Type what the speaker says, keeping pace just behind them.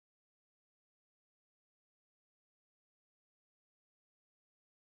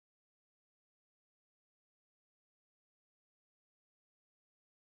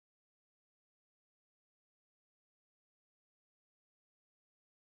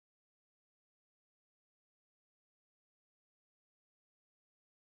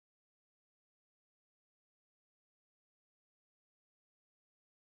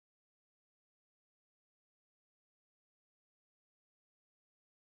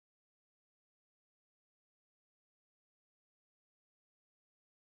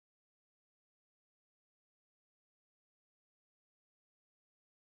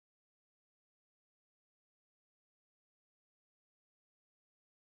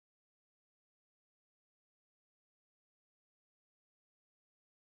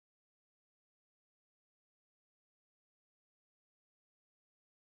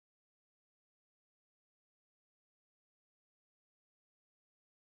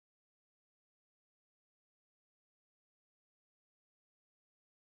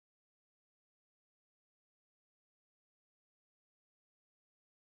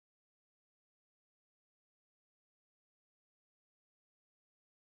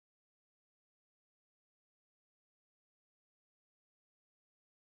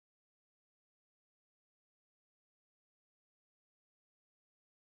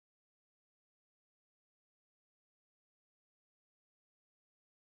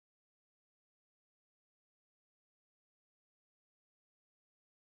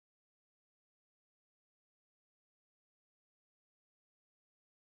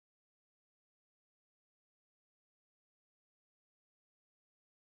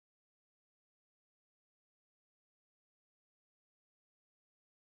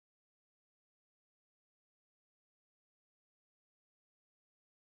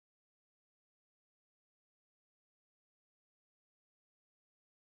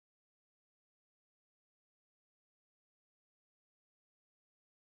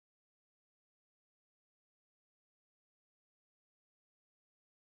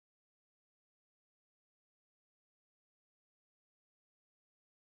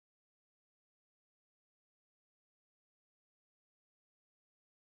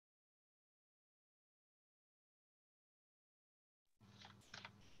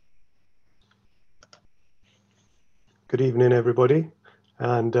Good evening, everybody,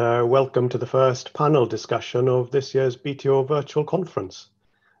 and welcome to the first panel discussion of this year's BTO virtual conference.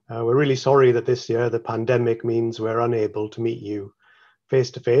 We're really sorry that this year the pandemic means we're unable to meet you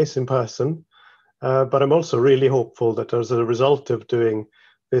face-to-face in person, but I'm also really hopeful that as a result of doing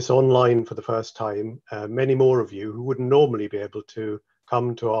this online for the first time, many more of you who wouldn't normally be able to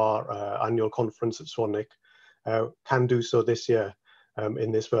come to our annual conference at Swanwick can do so this year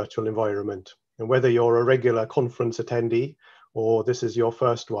in this virtual environment. And whether you're a regular conference attendee or this is your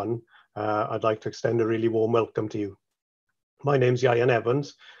first one, I'd like to extend a really warm welcome to you. My name's Ian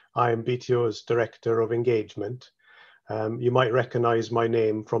Evans. I am BTO's Director of Engagement. You might recognize my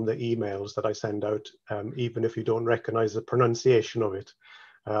name from the emails that I send out, even if you don't recognize the pronunciation of it.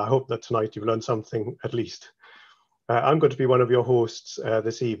 I hope that tonight you've learned something at least. I'm going to be one of your hosts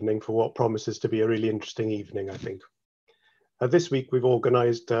this evening for what promises to be a really interesting evening, I think. This week we've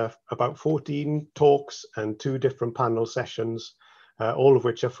organised about 14 talks and 2 different panel sessions, all of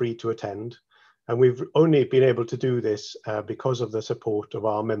which are free to attend. And we've only been able to do this because of the support of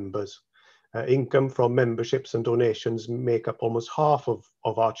our members. Income from memberships and donations make up almost half of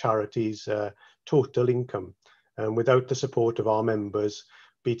our charity's total income. And without the support of our members,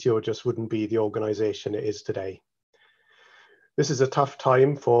 BTO just wouldn't be the organisation it is today. This is a tough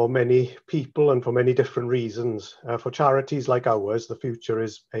time for many people and for many different reasons. For charities like ours, the future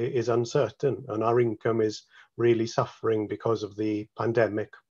is uncertain and our income is really suffering because of the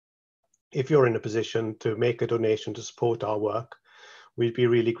pandemic. If you're in a position to make a donation to support our work, we'd be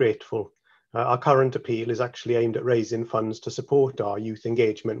really grateful. Our current appeal is actually aimed at raising funds to support our youth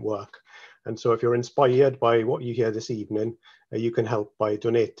engagement work. And so if you're inspired by what you hear this evening, you can help by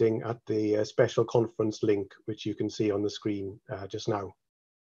donating at the special conference link, which you can see on the screen just now.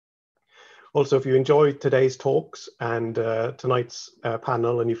 Also, if you enjoyed today's talks and tonight's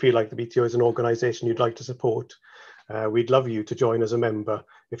panel and you feel like the BTO is an organisation you'd like to support, we'd love you to join as a member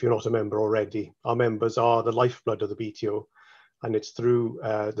if you're not a member already. Our members are the lifeblood of the BTO, and it's through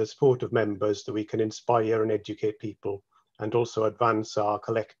the support of members that we can inspire and educate people and also advance our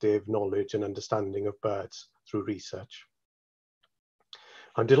collective knowledge and understanding of birds through research.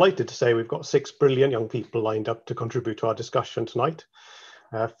 I'm delighted to say we've got 6 brilliant young people lined up to contribute to our discussion tonight.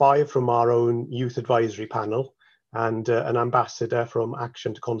 5 from our own Youth Advisory Panel and an ambassador from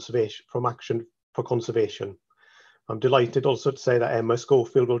Action for Conservation. I'm delighted also to say that Emma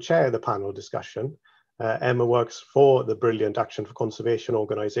Schofield will chair the panel discussion. Emma works for the brilliant Action for Conservation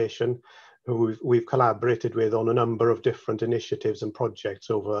organisation, who we've collaborated with on a number of different initiatives and projects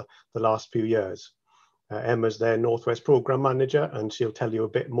over the last few years. Emma's their Northwest Programme Manager, and she'll tell you a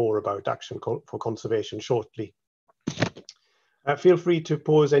bit more about Action for Conservation shortly. Feel free to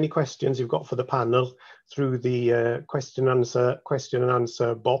pose any questions you've got for the panel through the question and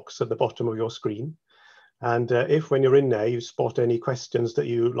answer box at the bottom of your screen. And if when you're in there you spot any questions that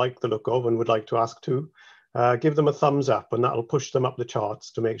you like the look of and would like to ask too, give them a thumbs up and that'll push them up the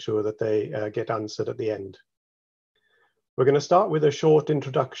charts to make sure that they get answered at the end. We're going to start with a short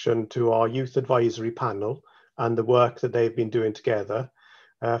introduction to our Youth Advisory Panel and the work that they've been doing together,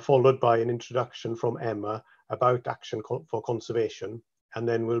 followed by an introduction from Emma about Action for Conservation, and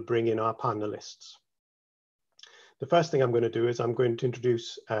then we'll bring in our panelists. The first thing I'm going to do is I'm going to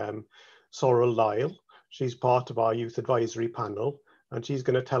introduce Sorrel Lyle. She's part of our Youth Advisory Panel, and she's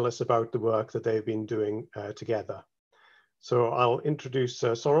going to tell us about the work that they've been doing together. So I'll introduce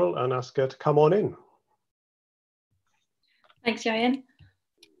Sorrel and ask her to come on in. Thanks, Ian.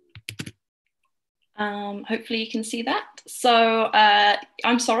 Hopefully you can see that. So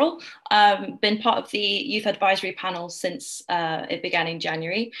I'm Sorrel. Been part of the Youth Advisory Panel since it began in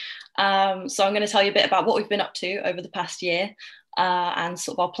January. So I'm going to tell you a bit about what we've been up to over the past year and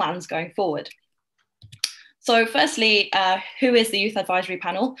sort of our plans going forward. So firstly, who is the Youth Advisory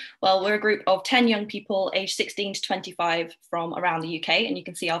Panel? Well, we're a group of 10 young people aged 16 to 25 from around the UK, and you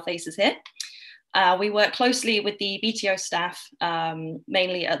can see our faces here. We work closely with the BTO staff,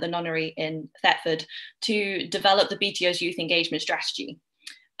 mainly at the nunnery in Thetford, to develop the BTO's youth engagement strategy.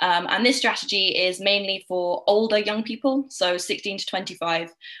 And this strategy is mainly for older young people, so 16 to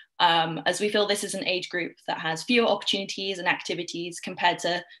 25, as we feel this is an age group that has fewer opportunities and activities compared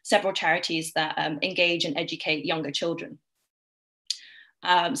to several charities that engage and educate younger children.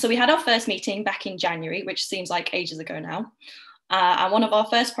 So we had our first meeting back in January, which seems like ages ago now. And one of our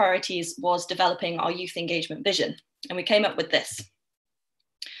first priorities was developing our youth engagement vision. And we came up with this: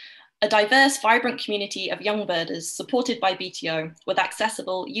 a diverse, vibrant community of young birders supported by BTO with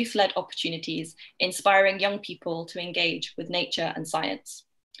accessible youth-led opportunities, inspiring young people to engage with nature and science.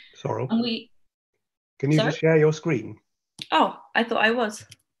 Sorrel, and can you just share your screen? Oh, I thought I was.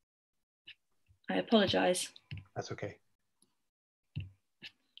 I apologise. That's okay.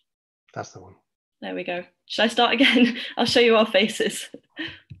 That's the one. There we go. Should I start again? I'll show you our faces.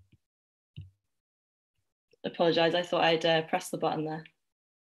 Apologise, I thought I'd press the button there.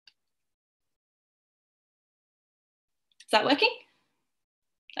 Is that working?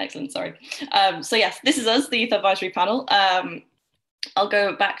 Excellent, sorry. So yes, this is us, the Youth Advisory Panel. I'll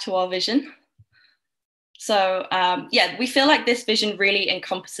go back to our vision. So yeah, we feel like this vision really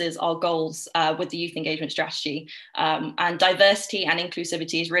encompasses our goals with the youth engagement strategy, and diversity and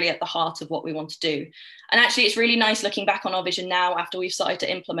inclusivity is really at the heart of what we want to do. And actually, it's really nice looking back on our vision now after we've started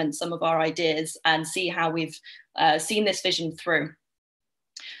to implement some of our ideas and see how we've seen this vision through.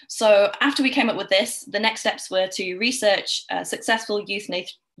 So after we came up with this, the next steps were to research successful youth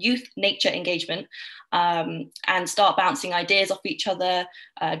nature engagement and start bouncing ideas off each other,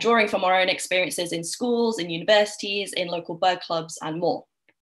 drawing from our own experiences in schools, in universities, in local bird clubs and more.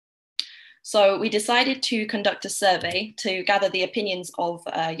 So we decided to conduct a survey to gather the opinions of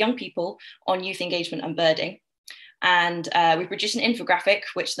young people on youth engagement and birding. And we produced an infographic,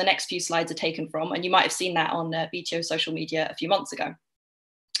 which the next few slides are taken from, and you might have seen that on BTO social media a few months ago.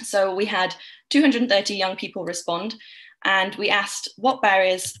 So we had 230 young people respond, and we asked what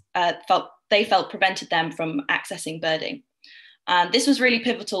barriers they felt prevented them from accessing birding. And this was really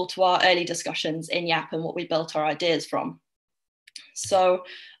pivotal to our early discussions in YAP and what we built our ideas from. So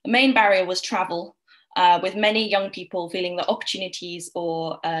the main barrier was travel, with many young people feeling that opportunities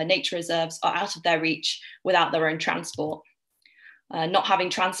or nature reserves are out of their reach without their own transport. Not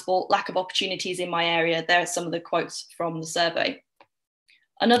having transport, lack of opportunities in my area, there are some of the quotes from the survey.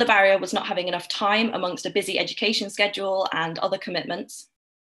 Another barrier was not having enough time amongst a busy education schedule and other commitments.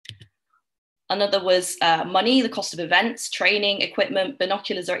 Another was money, the cost of events, training, equipment.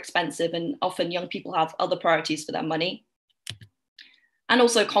 Binoculars are expensive and often young people have other priorities for their money. And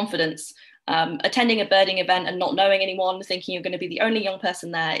also confidence. Attending a birding event and not knowing anyone, thinking you're going to be the only young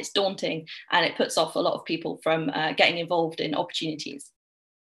person there, it's daunting and it puts off a lot of people from getting involved in opportunities.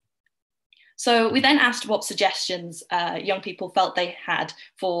 So we then asked what suggestions young people felt they had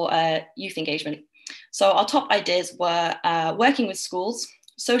for youth engagement. So our top ideas were working with schools,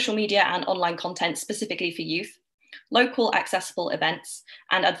 social media and online content specifically for youth, local accessible events,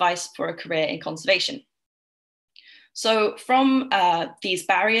 and advice for a career in conservation. So from these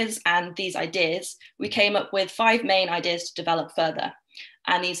barriers and these ideas, we came up with 5 main ideas to develop further.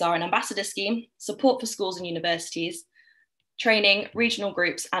 And these are an ambassador scheme, support for schools and universities, training, regional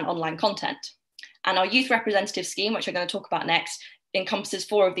groups, and online content. And our youth representative scheme, which we're going to talk about next, encompasses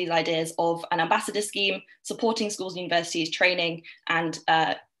 4 of these ideas of an ambassador scheme, supporting schools and universities, training, and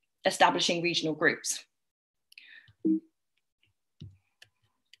establishing regional groups.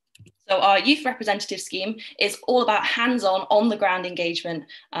 So our youth representative scheme is all about hands-on, on-the-ground engagement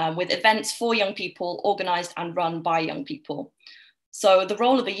with events for young people, organised and run by young people. So the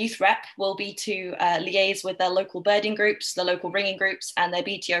role of a youth rep will be to liaise with their local birding groups, the local ringing groups, and their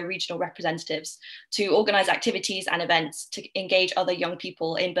BTO regional representatives to organise activities and events to engage other young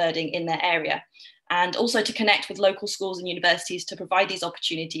people in birding in their area, and also to connect with local schools and universities to provide these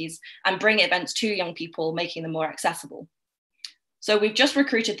opportunities and bring events to young people, making them more accessible. So we've just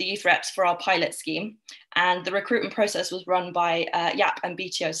recruited the youth reps for our pilot scheme, and the recruitment process was run by YAP and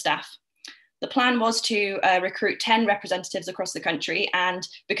BTO staff. The plan was to recruit 10 representatives across the country, and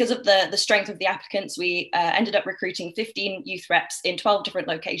because of the strength of the applicants, we ended up recruiting 15 youth reps in 12 different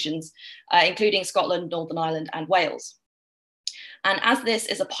locations, including Scotland, Northern Ireland, and Wales. And as this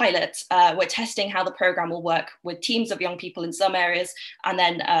is a pilot, we're testing how the programme will work with teams of young people in some areas and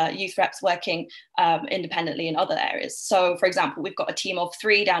then youth reps working independently in other areas. So for example, we've got a team of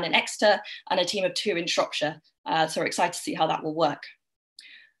 3 down in Exeter and a team of 2 in Shropshire. So we're excited to see how that will work.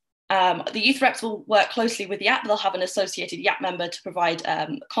 The youth reps will work closely with YAP. They'll have an associated YAP member to provide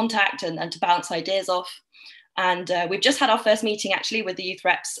contact and to bounce ideas off. And we've just had our first meeting actually with the youth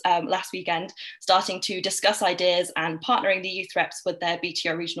reps last weekend, starting to discuss ideas and partnering the youth reps with their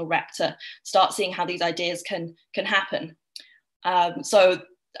BTO regional rep to start seeing how these ideas can happen. So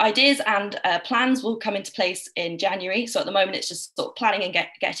ideas and plans will come into place in January. So at the moment, it's just sort of planning and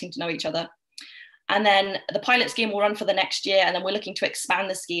getting to know each other. And then the pilot scheme will run for the next year. And then we're looking to expand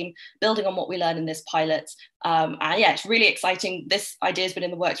the scheme, building on what we learn in this pilot. And yeah, it's really exciting. This idea has been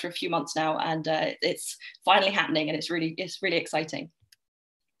in the works for a few months now, and it's finally happening, and it's really exciting.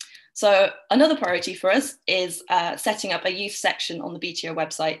 So another priority for us is setting up a youth section on the BTO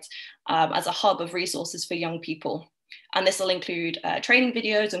website as a hub of resources for young people. And this will include training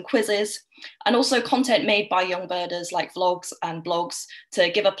videos and quizzes, and also content made by young birders like vlogs and blogs to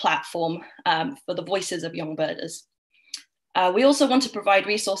give a platform for the voices of young birders. We also want to provide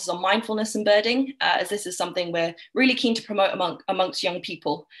resources on mindfulness and birding, as this is something we're really keen to promote amongst young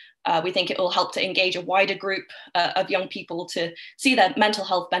people. We think it will help to engage a wider group of young people to see the mental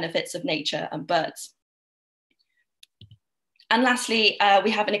health benefits of nature and birds. And lastly,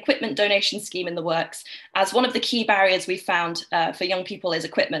 we have an equipment donation scheme in the works, as one of the key barriers we've found for young people is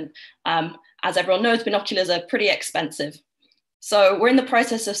equipment. As everyone knows, binoculars are pretty expensive. So we're in the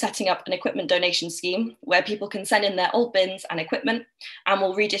process of setting up an equipment donation scheme where people can send in their old bins and equipment, and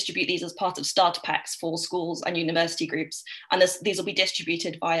we'll redistribute these as part of starter packs for schools and university groups. And these will be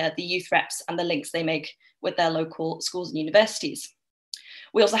distributed via the youth reps and the links they make with their local schools and universities.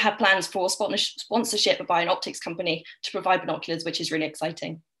 We also have plans for sponsorship by an optics company to provide binoculars, which is really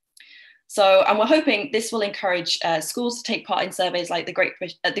exciting. So, and we're hoping this will encourage schools to take part in surveys like the Garden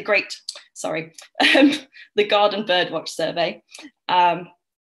Birdwatch Survey,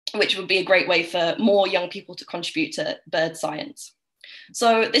 which would be a great way for more young people to contribute to bird science.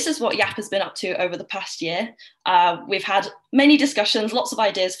 So this is what YAP has been up to over the past year. We've had many discussions, lots of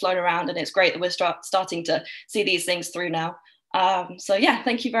ideas flown around, and it's great that we're starting to see these things through now. So yeah,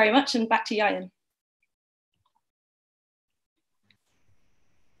 thank you very much, and back to Yayan.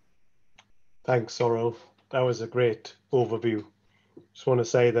 Thanks, Sorrel. That was a great overview. Just want to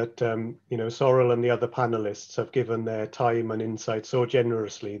say that Sorrel and the other panelists have given their time and insight so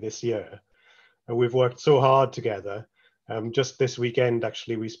generously this year, and we've worked so hard together. Just this weekend,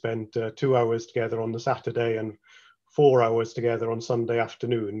 actually, we spent 2 hours together on the Saturday and 4 hours together on Sunday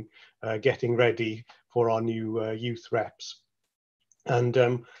afternoon, getting ready for our new youth reps.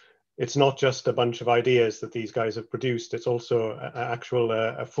 And it's not just a bunch of ideas that these guys have produced, it's also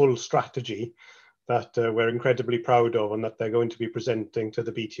a full strategy that we're incredibly proud of, and that they're going to be presenting to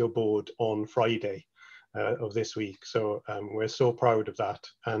the BTO board on Friday of this week. So we're so proud of that,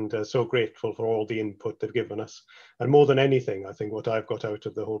 and so grateful for all the input they've given us. And more than anything, I think what I've got out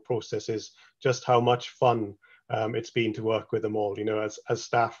of the whole process is just how much fun it's been to work with them all. As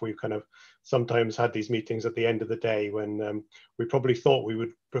staff, we've kind of sometimes had these meetings at the end of the day when we probably thought we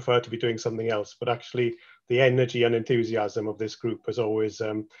would prefer to be doing something else, but actually the energy and enthusiasm of this group has always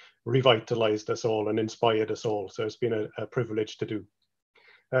revitalized us all and inspired us all. So it's been a privilege to do.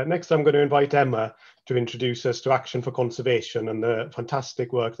 Next, I'm going to invite Emma to introduce us to Action for Conservation and the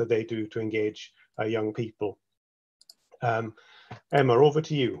fantastic work that they do to engage young people. Emma, over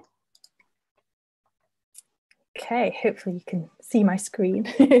to you. Okay, hopefully you can see my screen.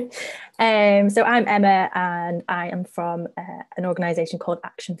 So I'm Emma, and I am from an organisation called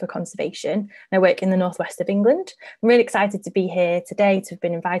Action for Conservation. And I work in the northwest of England. I'm really excited to be here today, to have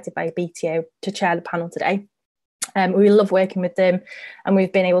been invited by BTO to chair the panel today. We love working with them, and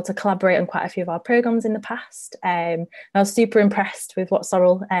we've been able to collaborate on quite a few of our programmes in the past. I was super impressed with what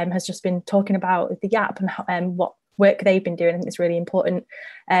Sorrel has just been talking about with the YAP and what work they've been doing. I think it's really important,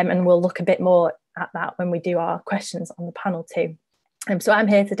 and we'll look a bit more at that when we do our questions on the panel too. So I'm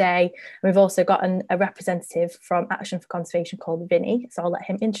here today, and we've also got a representative from Action for Conservation called Vinny, so I'll let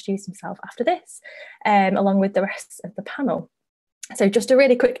him introduce himself after this, along with the rest of the panel. So just a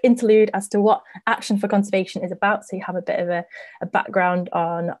really quick interlude as to what Action for Conservation is about, so you have a bit of a background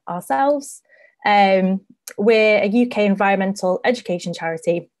on ourselves. We're a UK environmental education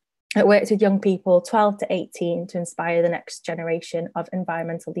charity that works with young people 12 to 18 to inspire the next generation of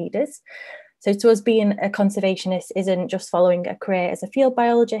environmental leaders. So to us, being a conservationist isn't just following a career as a field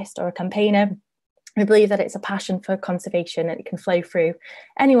biologist or a campaigner. We believe that it's a passion for conservation, and it can flow through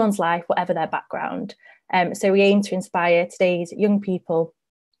anyone's life, whatever their background. So we aim to inspire today's young people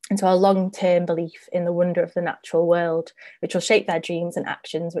into a long-term belief in the wonder of the natural world, which will shape their dreams and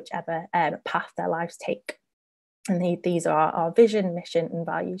actions, whichever path their lives take. And these are our vision, mission and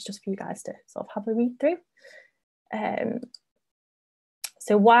values, just for you guys to sort of have a read through.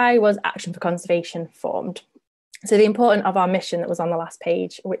 So why was Action for Conservation formed? So the importance of our mission that was on the last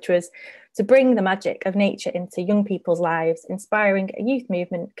page, which was to bring the magic of nature into young people's lives, inspiring a youth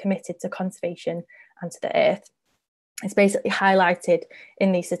movement committed to conservation and to the earth. It's basically highlighted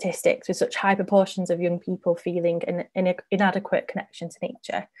in these statistics with such high proportions of young people feeling an inadequate connection to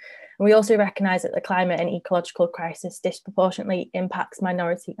nature. And we also recognise that the climate and ecological crisis disproportionately impacts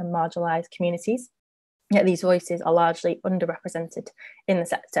minority and marginalised communities. Yet these voices are largely underrepresented in the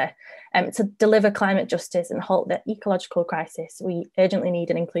sector. To deliver climate justice and halt the ecological crisis, we urgently need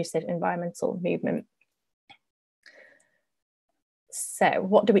an inclusive environmental movement. So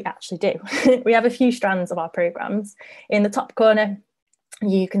what do we actually do? We have a few strands of our programmes. In the top corner,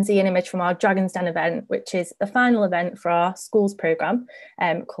 you can see an image from our Dragon's Den event, which is the final event for our schools programme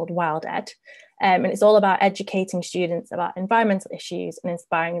called Wild Ed. And it's all about educating students about environmental issues and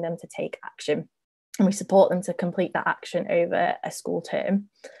inspiring them to take action. and we support them to complete that action over a school term.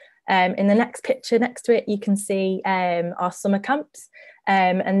 In the next picture next to it, you can see our summer camps,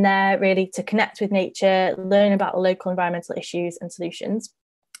 and they're really to connect with nature, learn about the local environmental issues and solutions.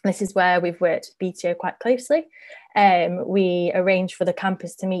 This is where we've worked with BTO quite closely. We arranged for the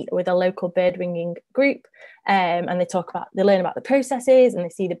campus to meet with a local bird ringing group, and they learn about the processes and they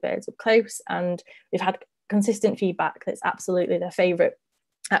see the birds up close. And we've had consistent feedback that's absolutely their favourite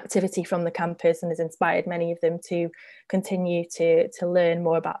activity from the campus and has inspired many of them to continue to learn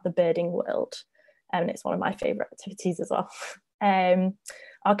more about the birding world. And it's one of my favourite activities as well.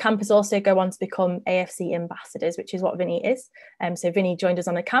 Our campus also go on to become AFC ambassadors, which is what Vinny is. So Vinny joined us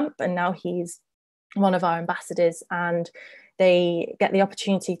on a camp and now he's one of our ambassadors, and they get the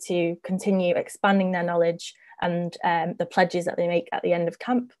opportunity to continue expanding their knowledge and the pledges that they make at the end of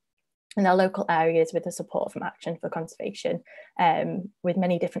camp in their local areas with the support from Action for Conservation, with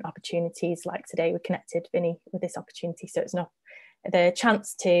many different opportunities. Like today we connected Vinny with this opportunity, so it's not the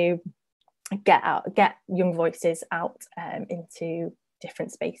chance to get young voices out into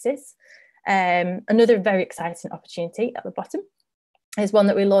different spaces. Another very exciting opportunity at the bottom is one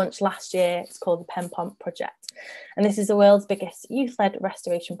that we launched last year. It's called the Pen Pont Project, and this is the world's biggest youth-led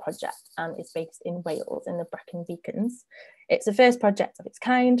restoration project and is based in Wales in the Brecon Beacons. It's the first project of its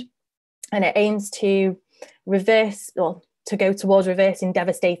kind, and it aims to go towards reversing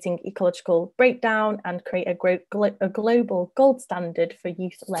devastating ecological breakdown and create a global gold standard for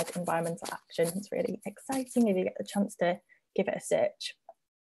youth-led environmental action. It's really exciting if you get the chance to give it a search.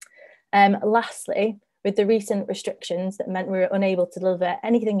 Lastly, with the recent restrictions that meant we were unable to deliver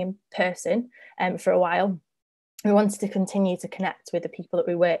anything in person for a while, we wanted to continue to connect with the people that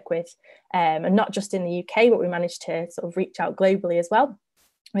we work with, and not just in the UK, but we managed to sort of reach out globally as well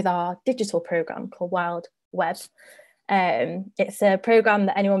with our digital programme called Wild Web. It's a programme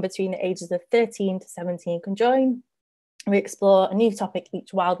that anyone between the ages of 13 to 17 can join. We explore a new topic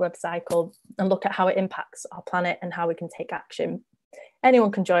each Wild Web cycle and look at how it impacts our planet and how we can take action.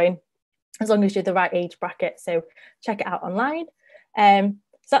 Anyone can join as long as you're the right age bracket, so check it out online. So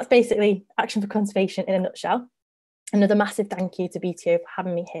that's basically Action for Conservation in a nutshell. Another massive thank you to BTO for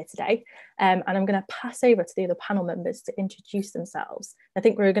having me here today. And I'm going to pass over to the other panel members to introduce themselves. I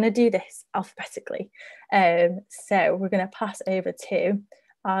think we're going to do this alphabetically. So we're going to pass over to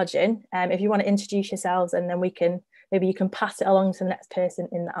Arjun. If you want to introduce yourselves, and then maybe you can pass it along to the next person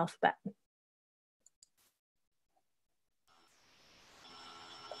in the alphabet.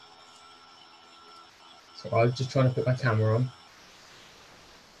 So I was just trying to put my camera on.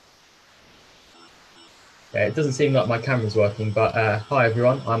 Yeah, it doesn't seem like my camera's working, but hi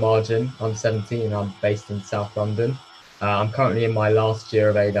everyone, I'm Arjun, I'm 17 and I'm based in South London. I'm currently in my last year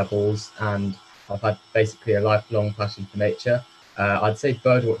of A-levels and I've had basically a lifelong passion for nature. I'd say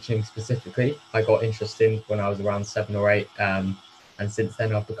bird watching specifically. I got interested when I was around 7 or 8, and since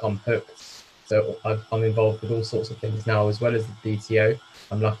then I've become hooked. So I'm involved with all sorts of things now, as well as the BTO.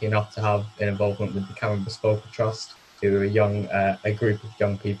 I'm lucky enough to have an involvement with the Cameron Bespoke Trust, who are a group of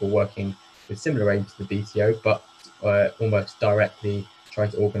young people working with similar aims to the BTO, but almost directly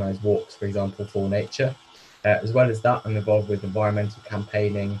trying to organise walks, for example, for nature. As well as that, I'm involved with environmental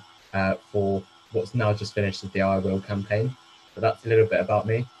campaigning for what's now just finished as the I Will campaign. So that's a little bit about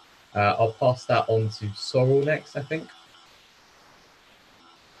me. I'll pass that on to Sorrel next, I think.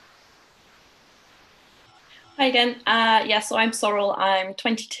 Hi again. So I'm Sorrel. I'm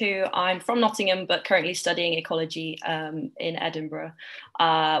 22. I'm from Nottingham, but currently studying ecology in Edinburgh,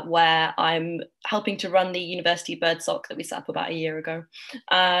 where I'm helping to run the university bird sock that we set up about a year ago.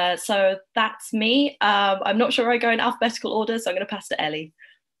 So that's me. I'm not sure I go in alphabetical order, so I'm going to pass to Ellie.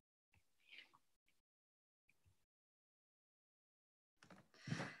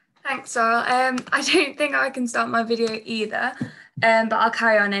 Thanks, Sorrel. I don't think I can start my video either, but I'll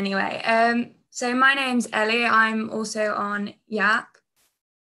carry on anyway. So my name's Ellie. I'm also on YAP.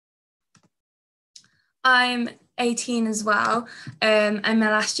 I'm 18 as well. I'm my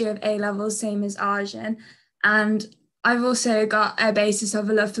last year of A-levels, same as Arjun. And I've also got a basis of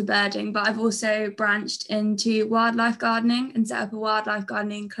a love for birding, but I've also branched into wildlife gardening and set up a wildlife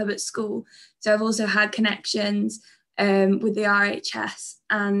gardening club at school. So I've also had connections with the RHS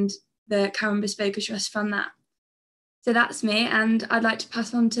and the Cameron Bespoke Trust from that. So that's me, and I'd like to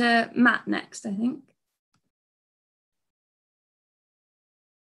pass on to Matt next, I think.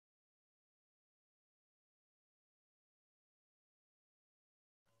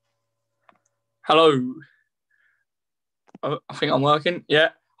 Hello. I think I'm working. Yeah.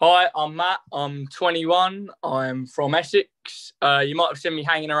 Hi, I'm Matt. I'm 21. I'm from Essex. You might have seen me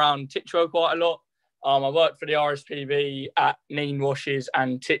hanging around Titchwell quite a lot. I worked for the RSPB at Neen Washes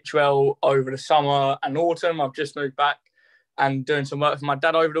and Titchwell over the summer and autumn. I've just moved back and doing some work for my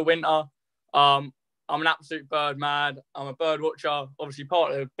dad over the winter. I'm an absolute bird mad. I'm a bird watcher, obviously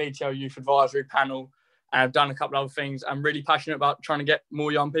part of the BTO Youth Advisory Panel, and I've done a couple of other things. I'm really passionate about trying to get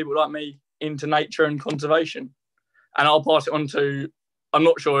more young people like me into nature and conservation. And I'll pass it on to, I'm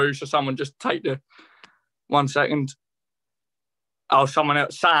not sure who, so someone just take the 1 second. Oh, someone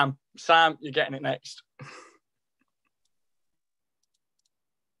else. Sam. Sam, you're getting it next.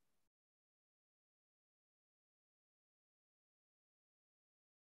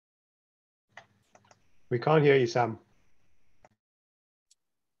 We can't hear you, Sam.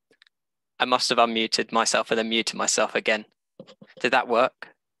 I must have unmuted myself and then muted myself again. Did that work?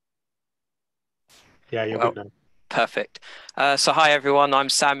 Yeah, you're good now. Perfect. So hi everyone, I'm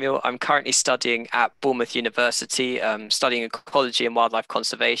Samuel. I'm currently studying at Bournemouth University, studying ecology and wildlife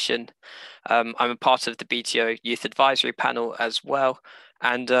conservation. I'm a part of the BTO Youth Advisory Panel as well.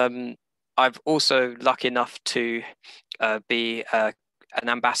 And I've also lucky enough to be an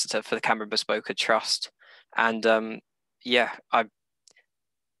ambassador for the Cameron Bespoker Trust. And so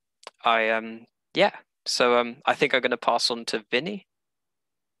I think I'm going to pass on to Vinny.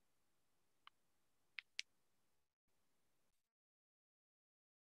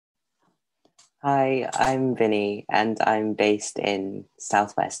 Hi, I'm Vinny and I'm based in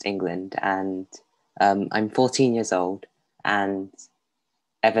Southwest England, and I'm 14 years old, and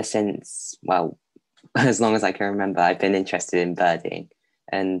ever since, well, as long as I can remember, I've been interested in birding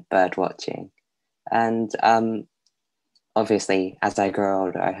and bird watching. And obviously, as I grow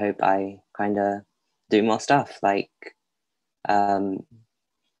older, I hope I kind of do more stuff. Like I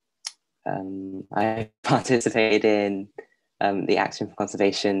participated in the Action for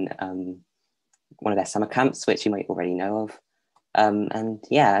Conservation, one of their summer camps, which you might already know of. And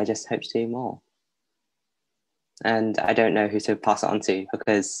yeah, I just hope to do more. And I don't know who to pass it on to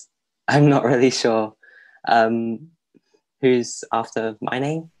because I'm not really sure who's after my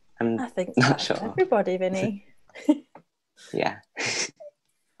name. I think not that's sure. Everybody, Vinny. Yeah.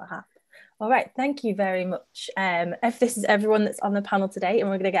 All right, thank you very much. If this is everyone that's on the panel today, and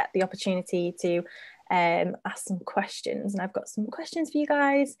we're going to get the opportunity to ask some questions, and I've got some questions for you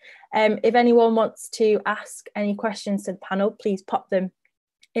guys. If anyone wants to ask any questions to the panel, please pop them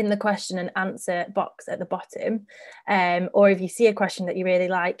in the question and answer box at the bottom, or if you see a question that you really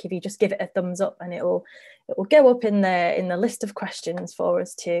like, if you just give it a thumbs up, and it will go up in the list of questions for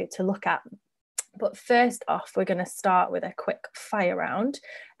us to look at. But first off, we're going to start with a quick fire round.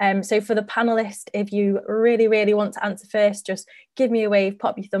 So for the panelists, if you really, really want to answer first, just give me a wave,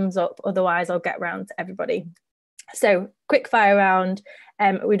 pop your thumbs up. Otherwise, I'll get round to everybody. So quick fire round.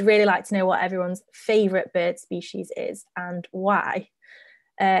 We'd really like to know what everyone's favourite bird species is and why.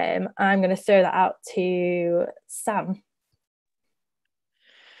 I'm going to throw that out to Sam.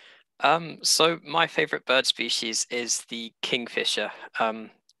 So my favourite bird species is the kingfisher.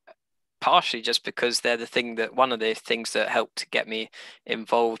 Partially just because they're one of the things that helped get me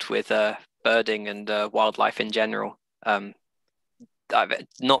involved with birding and wildlife in general. Not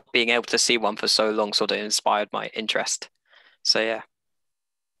being able to see one for so long sort of inspired my interest. So yeah.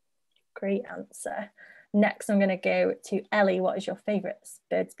 Great answer. Next, I'm going to go to Ellie. What is your favourite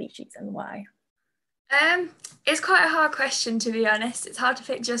bird species and why? It's quite a hard question, to be honest. It's hard to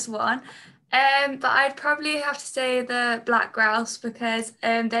pick just one. But I'd probably have to say the black grouse because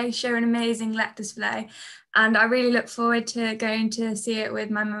they show an amazing lek display, and I really look forward to going to see it with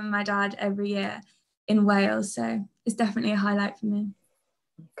my mum and my dad every year in Wales. So it's definitely a highlight for me.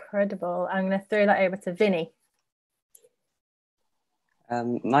 Incredible. I'm going to throw that over to Vinny.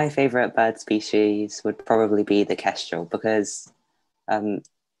 My favourite bird species would probably be the kestrel because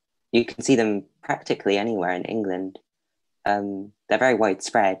you can see them practically anywhere in England. They're very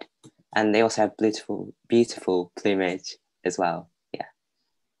widespread. And they also have beautiful plumage as well. Yeah.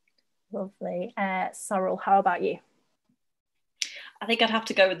 Lovely. Sorrel, how about you? I think I'd have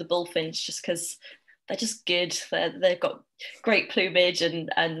to go with the bullfinch just because they're just good. They've got great plumage and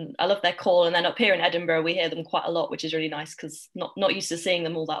I love their call. And then up here in Edinburgh, we hear them quite a lot, which is really nice because not used to seeing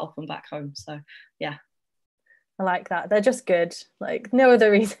them all that often back home. So yeah. I like that. They're just good. Like no other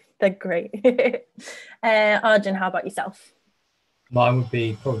reason. They're great. Arjun, how about yourself? Mine would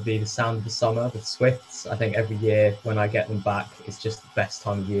be probably the sound of the summer, the swifts. I think every year when I get them back, it's just the best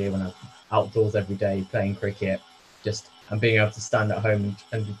time of year when I'm outdoors every day playing cricket, and being able to stand at home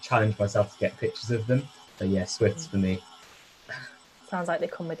and challenge myself to get pictures of them. So yeah, swifts for me. Sounds like they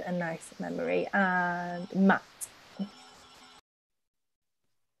come with a nice memory. And Matt.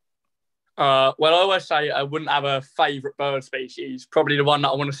 Well, I always say I wouldn't have a favourite bird species. Probably the one that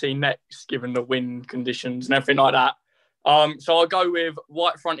I want to see next, given the wind conditions and everything like that. So I'll go with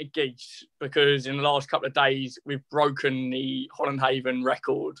white-fronted geese, because in the last couple of days we've broken the Holland Haven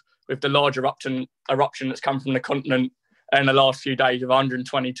record with the large eruption that's come from the continent in the last few days of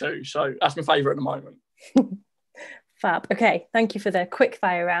 122. So that's my favourite at the moment. Fab. Okay, thank you for the quick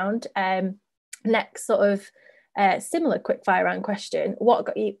fire round. Next sort of similar quick fire round question. What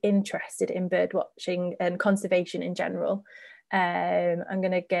got you interested in bird watching and conservation in general? I'm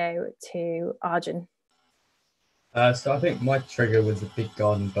going to go to Arjun. So I think my trigger was a big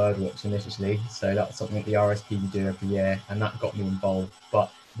garden bird watch initially. So that's something that the RSPB do every year, and that got me involved.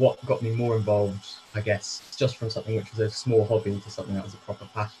 But what got me more involved, I guess, just from something which was a small hobby to something that was a proper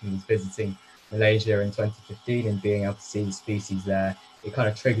passion, was visiting Malaysia in 2015 and being able to see the species there. It kind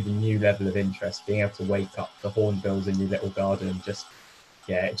of triggered a new level of interest, being able to wake up the hornbills in your little garden.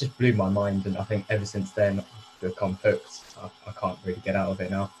 It just blew my mind. And I think ever since then, I've become hooked. I can't really get out of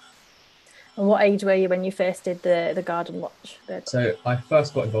it now. And what age were you when you first did the garden watch? So I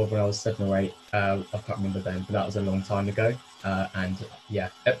first got involved when I was 7 or 8. I can't remember then, but that was a long time ago.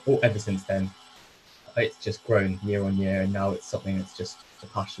 Ever since then, it's just grown year on year, and now it's something that's just a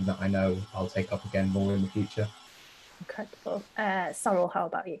passion that I know I'll take up again more in the future. Incredible. Sorrel, how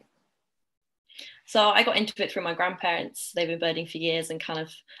about you? So I got into it through my grandparents. They've been birding for years and kind of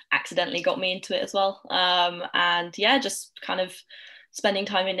accidentally got me into it as well. And yeah, just kind of spending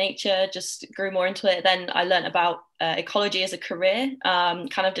time in nature, just grew more into it. Then I learned about ecology as a career. Kind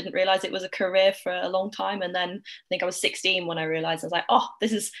of didn't realize it was a career for a long time. And then I think I was 16 when I realized, I was like, oh,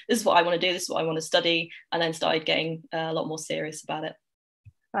 this is what I want to do. This is what I want to study. And then started getting a lot more serious about it.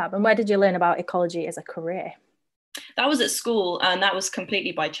 Fab. And where did you learn about ecology as a career? That was at school, and that was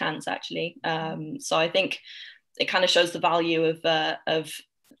completely by chance, actually. So I think it kind of shows the value of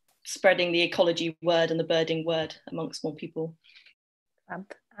spreading the ecology word and the birding word amongst more people.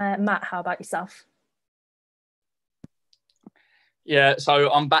 Matt, how about yourself? Yeah, so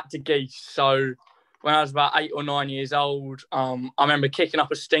I'm back to geese. So when I was about 8 or 9 years old, I remember kicking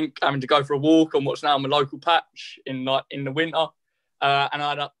up a stink, having to go for a walk on what's now my local patch in the winter. And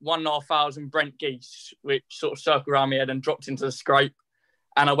I had 1,500 Brent geese, which sort of circled around my head and dropped into the scrape.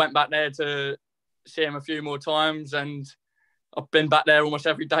 And I went back there to see them a few more times, and I've been back there almost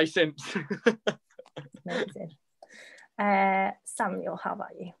every day since. Amazing. Samuel, how about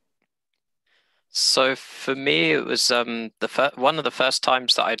you? So for me, it was one of the first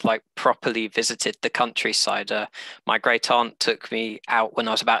times that I'd properly visited the countryside. My great aunt took me out when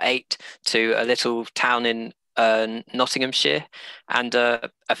I was about 8 to a little town in Nottinghamshire, and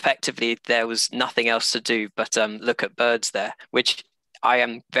effectively there was nothing else to do but look at birds there, which I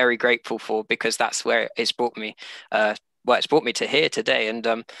am very grateful for, because that's where it's brought me it's brought me to here today.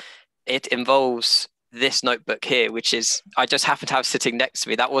 And it involves this notebook here, which is I just happen to have sitting next to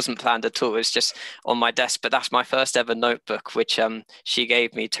me. That wasn't planned at all. It's just on my desk, but that's my first ever notebook, which she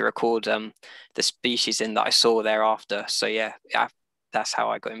gave me to record the species in that I saw thereafter. So yeah, that's how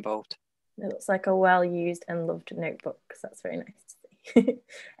I got involved. It looks like a well-used and loved notebook, so that's very nice to see.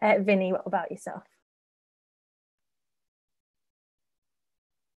 Vinny, what about yourself?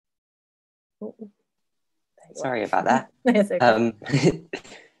 Sorry about that. It's okay.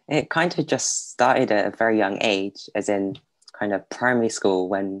 It kind of just started at a very young age, as in kind of primary school,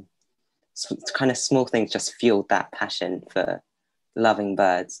 when kind of small things just fueled that passion for loving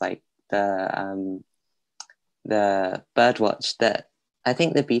birds, like the bird watch that I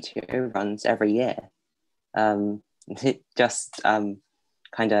think the BTO runs every year. It just kind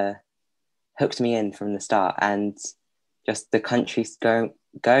of hooked me in from the start, and just the countries going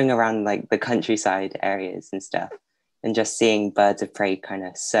around the countryside areas and stuff, and just seeing birds of prey kind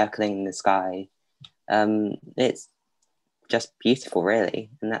of circling in the sky. It's just beautiful,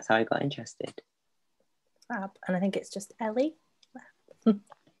 really, and that's how I got interested. Fab. And I think it's just Ellie.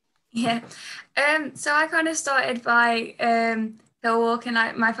 Yeah. So I kind of started by hill walking.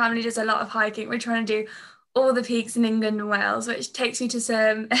 My family does a lot of hiking. We're trying to do all the peaks in England and Wales, which takes me to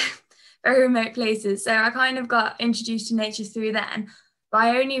some very remote places. So I kind of got introduced to nature through then. But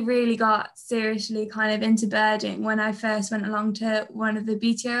I only really got seriously kind of into birding when I first went along to one of the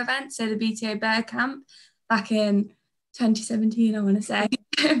BTO events, so the BTO Bird Camp back in 2017, I want to say.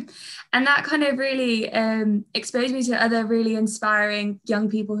 And that kind of really exposed me to other really inspiring young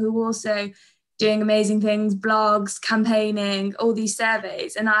people who were also doing amazing things, blogs, campaigning, all these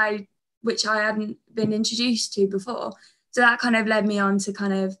surveys, which I hadn't been introduced to before. So that kind of led me on to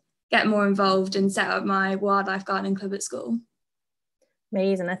kind of get more involved and set up my wildlife gardening club at school.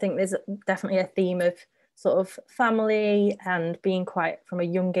 Amazing. I think there's definitely a theme of sort of family and being quite from a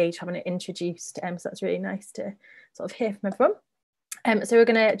young age, having it introduced. So that's really nice to sort of hear from everyone. So we're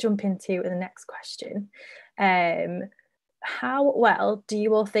going to jump into the next question. How well do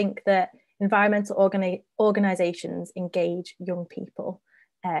you all think that environmental organisations engage young people?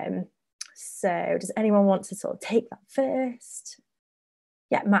 So does anyone want to sort of take that first?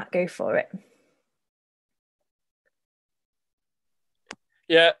 Yeah, Matt, go for it.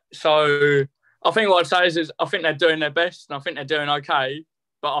 Yeah, so I think what I'd say is I think they're doing their best and I think they're doing okay,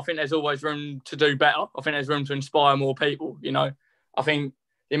 but I think there's always room to do better. I think there's room to inspire more people, you know. I think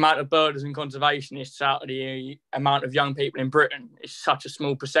the amount of birders and conservationists out of the amount of young people in Britain is such a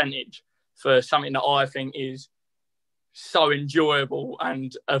small percentage for something that I think is so enjoyable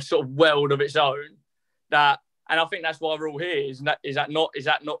and a sort of world of its own. And I think that's why we're all here. Is that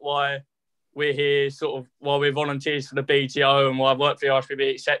not why we're here? Sort of why we're volunteers for the BTO and why I work for the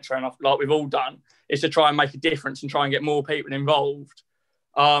RSPB, etc. And like we've all done, is to try and make a difference and try and get more people involved.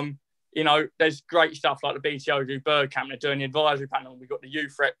 You know, there's great stuff like the BTO do bird camp, they're doing the advisory panel, we've got the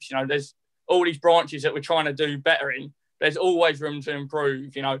youth reps, you know, there's all these branches that we're trying to do better in. There's always room to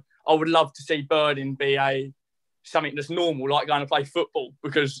improve, you know. I would love to see birding be something that's normal, like going to play football,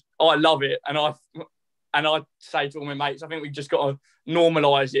 because I love it. And I say to all my mates, I think we've just got to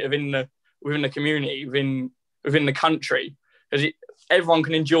normalise it within the community, within the country, because everyone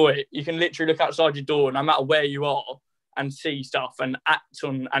can enjoy it. You can literally look outside your door, no matter where you are, and see stuff and act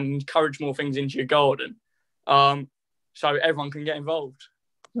on and encourage more things into your garden, so everyone can get involved.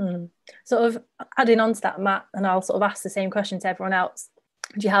 Sort of adding on to that, Matt, and I'll sort of ask the same question to everyone else.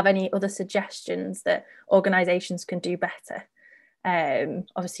 Do you have any other suggestions that organisations can do better?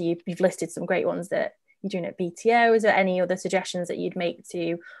 Obviously, you've listed some great ones that you're doing at BTO. Is there any other suggestions that you'd make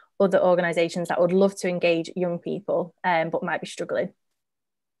to other organisations that would love to engage young people but might be struggling?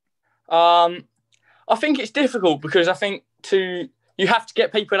 I think it's difficult because I think you have to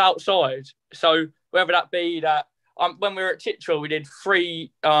get people outside. So whether that be that when we were at Titchwell, we did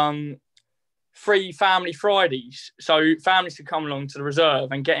free family Fridays. So families could come along to the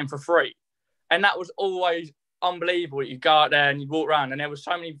reserve and get in for free. And that was always unbelievable. You'd go out there and you'd walk around and there were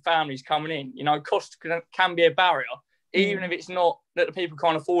so many families coming in. You know, cost can be a barrier, even if it's not that the people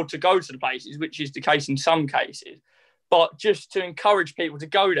can't afford to go to the places, which is the case in some cases. But just to encourage people to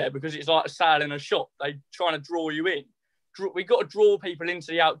go there, because it's like a sale in a shop. They're trying to draw you in. We've got to draw people into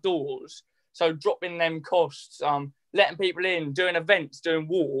the outdoors. So dropping them costs, letting people in, doing events, doing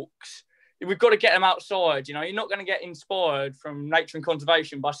walks. We've got to get them outside. You know, you're not going to get inspired from nature and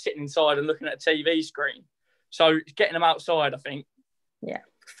conservation by sitting inside and looking at a TV screen. So getting them outside, I think. Yeah,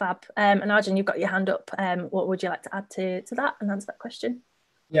 fab. And Arjun, you've got your hand up. What would you like to add to that and answer that question?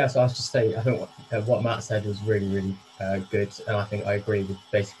 Yeah, so I was just saying, I think what Matt said was really, really good. And I think I agree with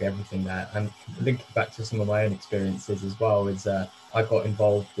basically everything there. And linking back to some of my own experiences as well is I got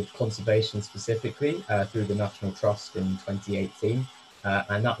involved with conservation specifically through the National Trust in 2018.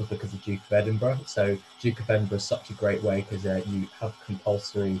 And that was because of Duke of Edinburgh. So Duke of Edinburgh is such a great way because you have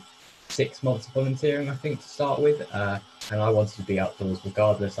compulsory 6 months of volunteering, I think, to start with. And I wanted to be outdoors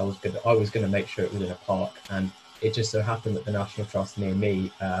regardless. I was going to make sure it was in a park. And it just so happened that the National Trust near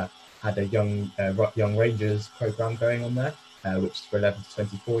me had a young Rangers programme going on there, which is for 11 to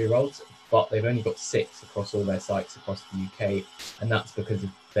 24-year-olds, but they've only got 6 across all their sites across the UK, and that's because of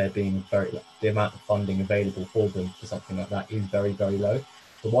there being the amount of funding available for them for something like that is very, very low.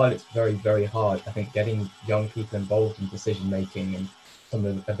 So while it's very, very hard, I think getting young people involved in decision making and some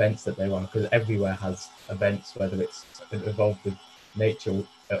of the events that they run, because everywhere has events, whether it's involved with nature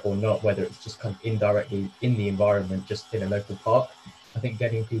or not, whether it's just kind of indirectly in the environment, just in a local park. I think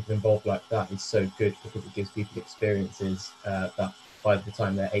getting people involved like that is so good because it gives people experiences that by the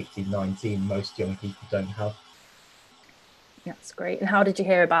time they're 18, 19, most young people don't have. That's great. And how did you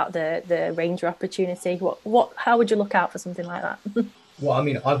hear about the ranger opportunity? How would you look out for something like that? Well, I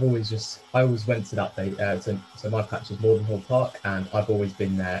mean, I always went to that day. So my patch is Mordenhall Park, and I've always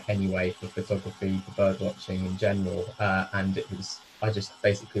been there anyway for photography, for bird watching in general. And I just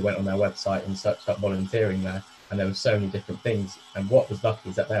basically went on their website and searched up volunteering there, and there were so many different things. And what was lucky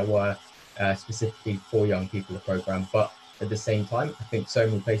is that there were specifically for young people a program, but at the same time, I think so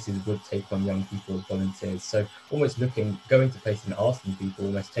many places would take on young people as volunteers. So almost going to places and asking people,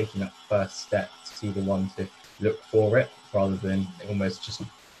 almost taking that first step to be the one to look for it, rather than almost just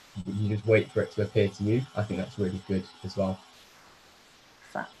wait for it to appear to you. I think that's really good as well.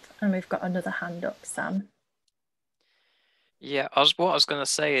 Fab. And we've got another hand up, Sam. Yeah, what I was going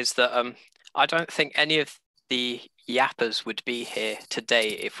to say is that I don't think any of the yappers would be here today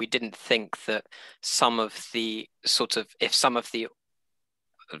if we didn't think that some of the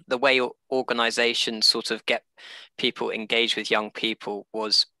the way organizations sort of get people engaged with young people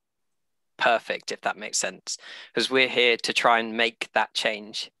was perfect, if that makes sense, because we're here to try and make that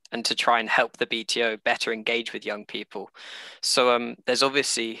change and to try and help the BTO better engage with young people. So there's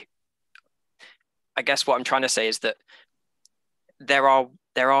obviously, I guess what I'm trying to say is that there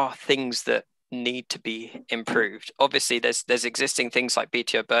are things that need to be improved. Obviously, there's existing things like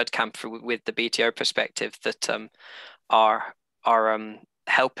BTO Bird Camp with the BTO perspective that are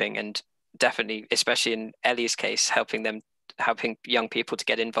helping, and definitely, especially in Ellie's case, helping young people to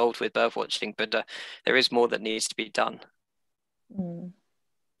get involved with bird watching. But there is more that needs to be done.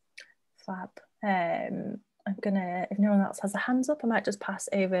 Fab. I'm gonna, if no one else has their hands up, I might just pass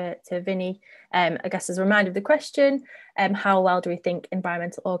over to Vinny. I guess as a reminder of the question, how well do we think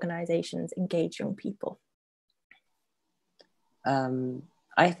environmental organisations engage young people?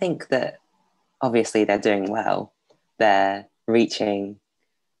 I think that obviously they're doing well. They're reaching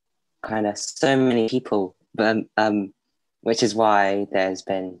kind of so many people, but which is why there's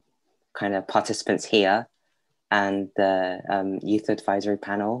been kind of participants here, and the Youth Advisory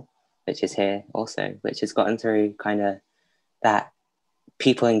Panel, which is here also, which has gotten through kind of that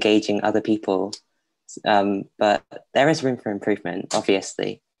people engaging other people. But there is room for improvement,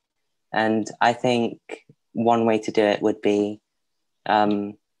 obviously. And I think one way to do it would be,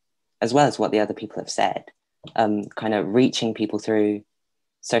 as well as what the other people have said, kind of reaching people through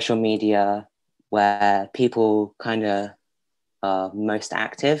social media where people kind of are most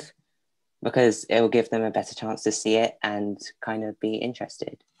active, because it will give them a better chance to see it and kind of be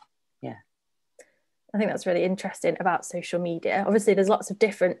interested. Yeah. I think that's really interesting about social media. Obviously, there's lots of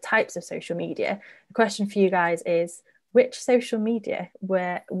different types of social media. The question for you guys is, which social media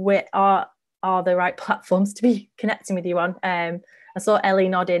where are the right platforms to be connecting with you on? I saw Ellie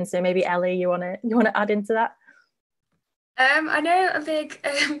nodding, so maybe Ellie, you wanna add into that? I know a big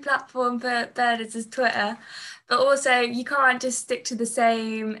platform for birders is Twitter, but also you can't just stick to the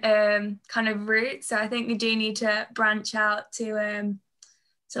same kind of route. So I think we do need to branch out to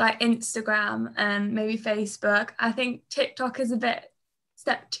like Instagram and maybe Facebook. I think TikTok is a bit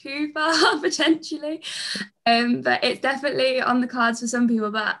step too far potentially, but it's definitely on the cards for some people.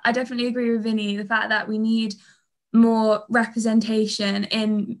 But I definitely agree with Vinny, the fact that we need more representation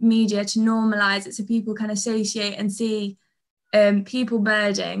in media to normalize it, so people can associate and see people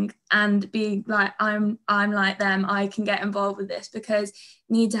birding and be like, I'm like them, I can get involved with this, because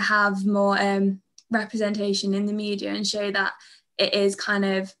need to have more representation in the media and show that it is kind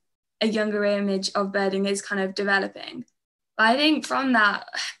of a younger image of birding is kind of developing. But I think from that,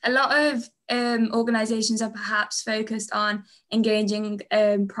 a lot of organisations are perhaps focused on engaging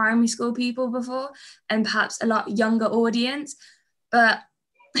primary school people before, and perhaps a lot younger audience. But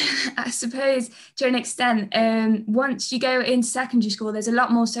I suppose to an extent, once you go into secondary school, there's a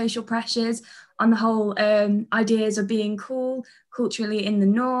lot more social pressures on the whole ideas of being cool, culturally in the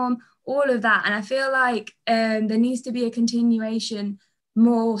norm, all of that. And I feel like there needs to be a continuation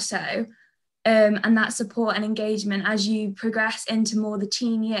more so, and that support and engagement as you progress into more the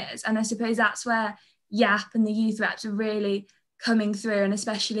teen years. And I suppose that's where YAP and the youth reps are really coming through, and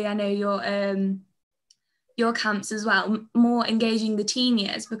especially I know your camps as well, more engaging the teen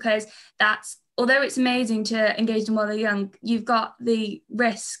years, because that's, although it's amazing to engage them while they're young, you've got the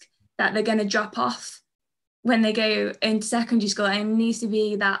risk that they're going to drop off when they go into secondary school, and it needs to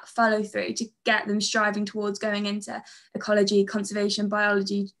be that follow through to get them striving towards going into ecology, conservation,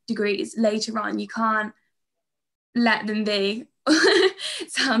 biology degrees later on. You can't let them be,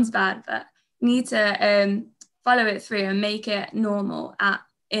 sounds bad, but you need to follow it through and make it normal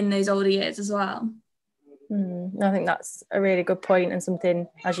in those older years as well. I think that's a really good point, and something,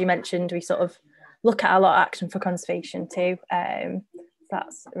 as you mentioned, we sort of look at a lot of Action for Conservation too.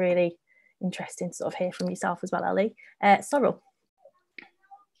 That's really interesting to sort of hear from yourself as well, Ellie. Sorrel.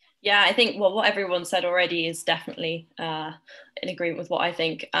 Yeah, I think what everyone said already is definitely in agreement with what I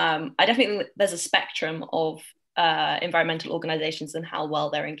think. I definitely think there's a spectrum of environmental organisations and how well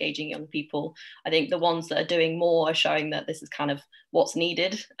they're engaging young people. I think the ones that are doing more are showing that this is kind of what's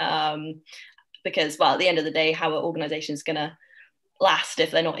needed. Because, well, at the end of the day, how are organisations going to last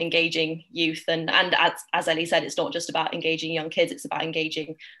if they're not engaging youth? And as Ellie said, it's not just about engaging young kids, it's about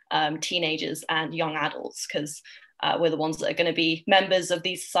engaging teenagers and young adults, because we're the ones that are going to be members of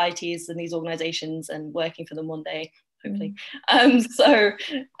these societies and these organisations and working for them one day, hopefully. So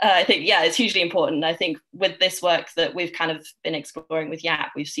I think, yeah, it's hugely important. I think with this work that we've kind of been exploring with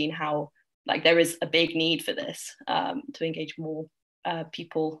YAP, we've seen how there is a big need for this, to engage more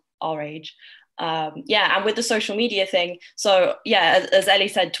people our age. Yeah, and with the social media thing, so yeah, as Ellie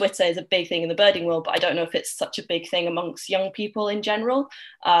said, Twitter is a big thing in the birding world, but I don't know if it's such a big thing amongst young people in general.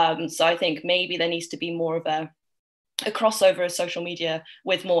 So I think maybe there needs to be more of a crossover of social media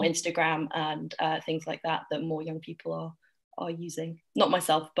with more Instagram and things like that more young people are using. Not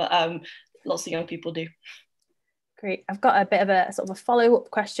myself, but lots of young people do. Great. I've got a bit of a sort of a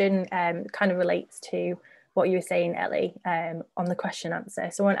follow-up question, kind of relates to what you were saying, Ellie, on the question answer.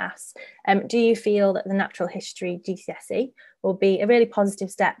 So I want to ask, do you feel that the natural history GCSE will be a really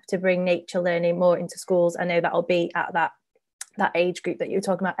positive step to bring nature learning more into schools? I know that'll be at that age group that you were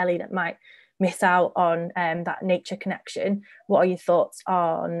talking about, Ellie, that might miss out on that nature connection. What are your thoughts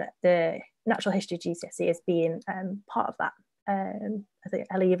on the natural history GCSE as being part of that? I think,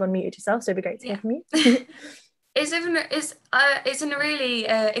 Ellie, you've unmuted yourself, so it'd be great to hear from you. It's a really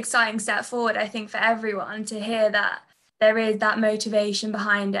exciting step forward, I think, for everyone to hear that there is that motivation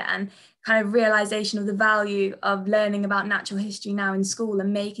behind it and kind of realization of the value of learning about natural history now in school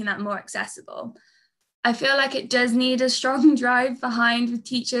and making that more accessible. I feel like it does need a strong drive behind with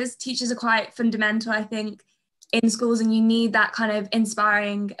teachers. Teachers are quite fundamental, I think, in schools, and you need that kind of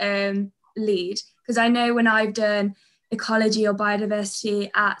inspiring lead. Because I know when I've done ecology or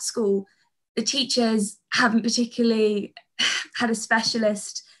biodiversity at school, the teachers haven't particularly had a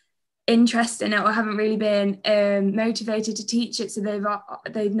specialist interest in it or haven't really been motivated to teach it. So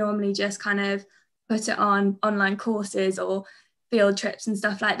they've normally just kind of put it on online courses or field trips and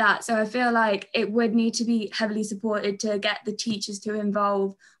stuff like that. So I feel like it would need to be heavily supported to get the teachers to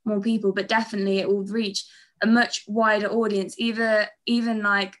involve more people, but definitely it will reach a much wider audience, even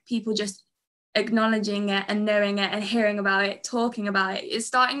like people just acknowledging it and knowing it and hearing about it, talking about it. It's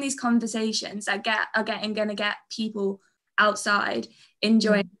starting these conversations that are going to get people outside,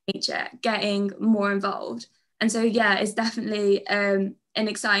 enjoying nature, getting more involved. And so, yeah, it's definitely an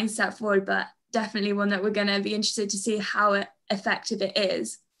exciting step forward, but definitely one that we're going to be interested to see how effective it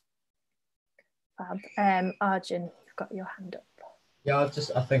is. Fab. Arjun, you've got your hand up. Yeah,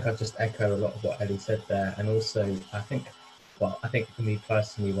 I think I'll just echo a lot of what Ellie said there. And also, I think for me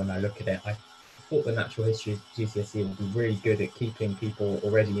personally, when I look at it, I thought the natural history GCSE would be really good at keeping people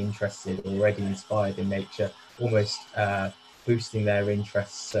already interested, already inspired in nature, almost boosting their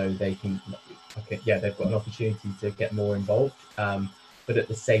interests so they can, they've got an opportunity to get more involved. But at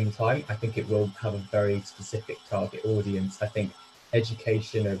the same time, I think it will have a very specific target audience. I think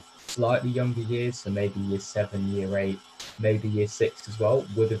education of slightly younger years, so maybe year 7, year 8, maybe year 6 as well,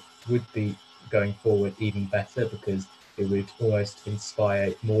 would be going forward even better, because it would almost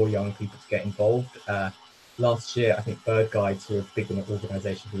inspire more young people to get involved. Last year, I think bird guides, who are a big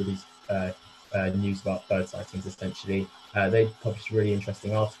organisation who release news about bird sightings essentially, they published a really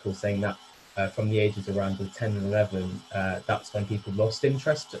interesting article saying that from the ages around 10 and 11, that's when people lost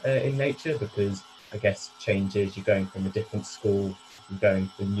interest in nature, because I guess changes, you're going from a different school, you're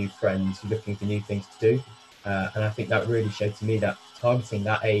going with new friends, you're looking for new things to do. And I think that really showed to me that targeting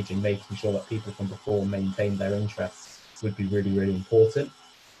that age and making sure that people from before maintain their interests would be really, really important.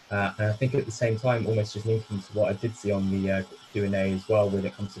 And I think at the same time, almost just linking to what I did see on the Q&A as well, when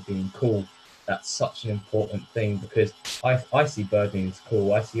it comes to being cool, that's such an important thing, because I see birding as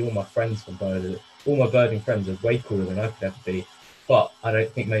cool. I see all my friends from birding, all my birding friends are way cooler than I could ever be. But I don't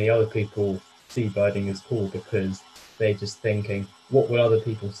think many other people see birding as cool, because they're just thinking, what will other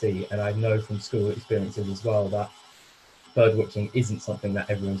people see? And I know from school experiences as well that bird watching isn't something that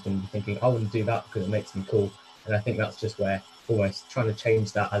everyone's going to be thinking, I want to do that because it makes me cool. And I think that's just where almost trying to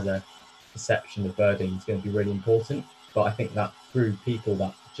change that as a perception of birding is going to be really important. But I think that through people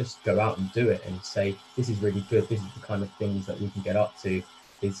that just go out and do it and say, this is really good, this is the kind of things that we can get up to,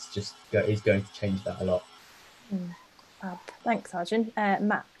 is going to change that a lot. Thanks, Arjun.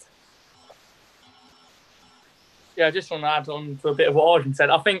 Matt? Yeah, I just want to add on to a bit of what Arjun said.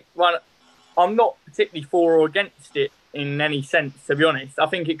 I think I'm not particularly for or against it in any sense, to be honest. I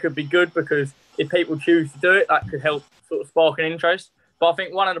think it could be good, because if people choose to do it, that could help sort of spark an interest. But I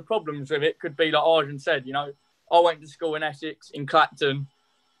think one of the problems with it could be, like Arjun said, I went to school in Essex, in Clacton.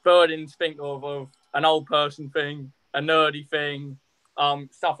 Birding's think of an old person thing, a nerdy thing,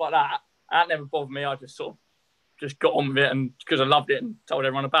 stuff like that. That never bothered me. I just sort of just got on with it, and because I loved it and told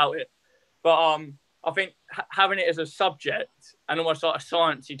everyone about it. But I think having it as a subject, and almost like a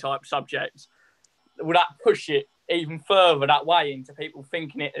sciencey type subject, would that push it even further that way into people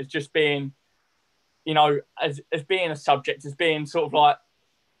thinking it as just being, as being a subject, as being sort of like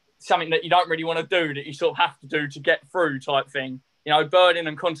something that you don't really want to do, that you sort of have to do to get through type thing. Birding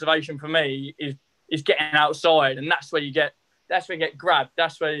and conservation for me is getting outside, and that's where you get grabbed.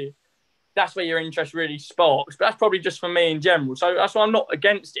 That's where your interest really sparks. But that's probably just for me in general. So that's why I'm not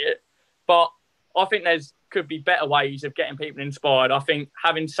against it. But I think could be better ways of getting people inspired. I think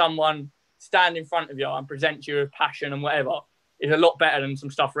having someone stand in front of you and present you with passion and whatever is a lot better than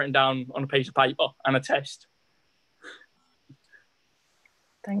some stuff written down on a piece of paper and a test.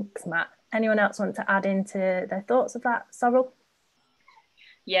 Thanks, Matt. Anyone else want to add into their thoughts of that, Sorrel?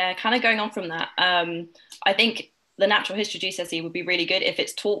 Yeah, kind of going on from that. I think the natural history GCSE would be really good if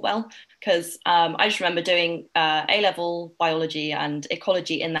it's taught well, because I just remember doing A-level biology and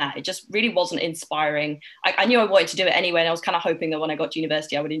ecology in that. It just really wasn't inspiring. I knew I wanted to do it anyway, and I was kind of hoping that when I got to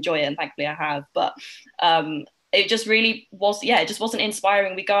university I would enjoy it, and thankfully I have. But it just really was, it just wasn't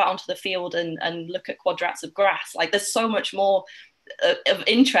inspiring. We go out onto the field and look at quadrats of grass. Like, there's so much more of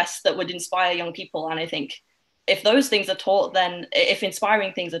interest that would inspire young people, and I think if those things are taught, then if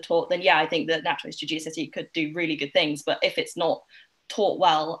inspiring things are taught, then yeah, I think that natural history GCSE could do really good things. But if it's not taught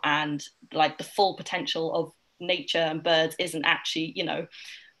well, and like the full potential of nature and birds isn't actually,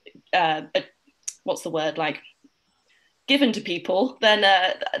 what's the word, like given to people, then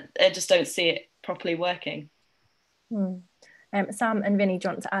I just don't see it properly working. Sam and Vinny, do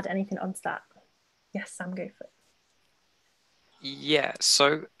you want to add anything onto that? Yes, Sam, go for it. Yeah,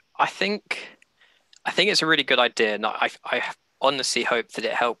 so I think it's a really good idea, and I honestly hope that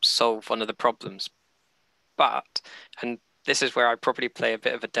it helps solve one of the problems. But, and this is where I probably play a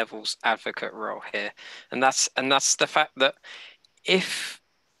bit of a devil's advocate role here, and that's the fact that if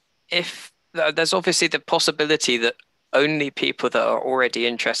there's obviously the possibility that only people that are already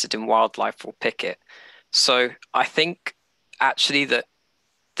interested in wildlife will pick it. So I think actually that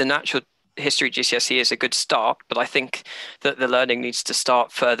the natural history GCSE is a good start, but I think that the learning needs to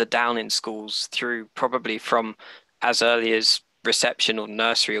start further down in schools, through probably from as early as reception or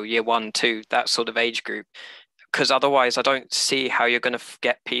nursery or year 1, 2, that sort of age group. Because otherwise I don't see how you're going to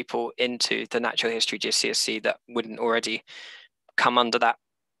get people into the natural history GCSE that wouldn't already come under that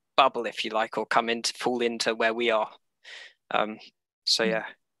bubble, if you like, or fall into where we are. So yeah.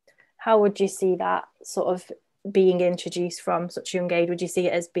 How would you see that sort of being introduced from such a young age? Would you see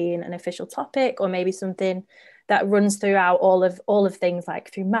it as being an official topic, or maybe something that runs throughout all of things,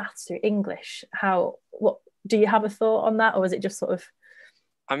 like through maths, through English? What do you have a thought on that, or is it just sort of,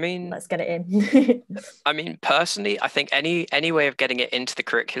 I mean, let's get it in? I mean, personally, I think any way of getting it into the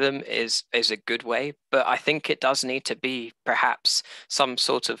curriculum is a good way, but I think it does need to be perhaps some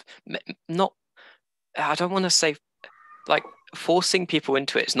sort of, not, I don't want to say like forcing people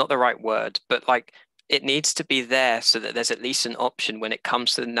into it is not the right word, but like it needs to be there so that there's at least an option when it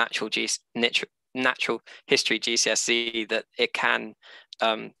comes to the natural history GCSE, that it can,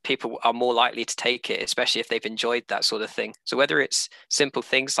 people are more likely to take it, especially if they've enjoyed that sort of thing. So whether it's simple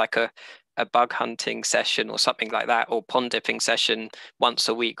things like a bug hunting session or something like that, or pond dipping session once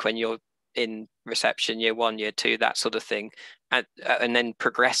a week when you're in reception, year 1, year 2, that sort of thing, and then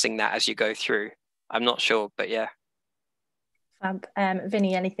progressing that as you go through. I'm not sure, but yeah. Fab.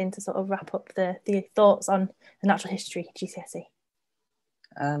 Vinny, anything to sort of wrap up the thoughts on the natural history GCSE?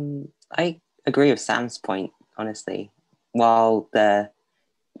 I agree with Sam's point, honestly. While the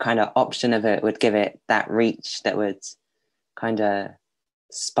kind of option of it would give it that reach that would kind of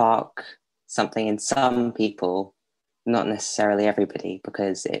spark something in some people, not necessarily everybody,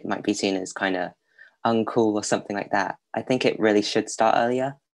 because it might be seen as kind of uncool or something like that. I think it really should start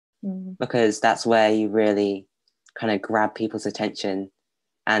earlier, because that's where you really kind of grab people's attention,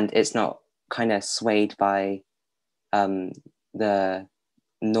 and it's not kind of swayed by the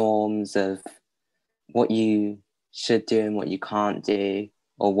norms of what you should do and what you can't do,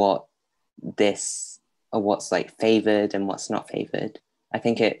 or what's like favored and what's not favored. I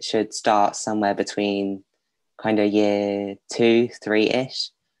think it should start somewhere between kind of year 2, 3-ish,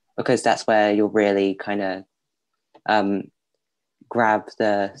 because that's where you'll really kind of grab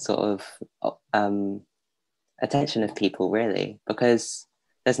the sort of attention of people, really, because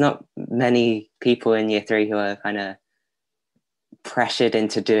there's not many people in year 3 who are kind of pressured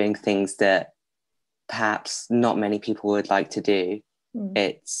into doing things that perhaps not many people would like to do.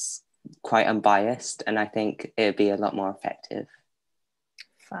 It's quite unbiased, and I think it'd be a lot more effective.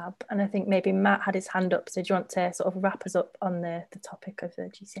 Fab. And I think maybe Matt had his hand up, so do you want to sort of wrap us up on the topic of the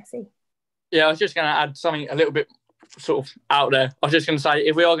GCSE? Yeah, I was just going to add something a little bit sort of out there. I was just going to say,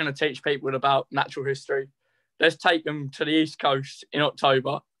 if we are going to teach people about natural history, let's take them to the East Coast in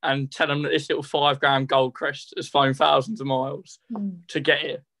October and tell them that this little 5-gram gold crest has flown thousands of miles to get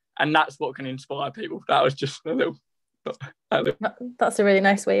here. And that's what can inspire people. That was just a little... That's a really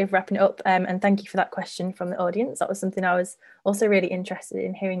nice way of wrapping it up. And thank you for that question from the audience. That was something I was also really interested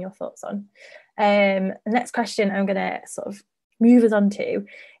in hearing your thoughts on. The next question I'm going to sort of move us on to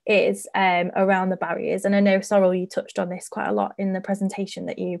is around the barriers. And I know, Sorrel, you touched on this quite a lot in the presentation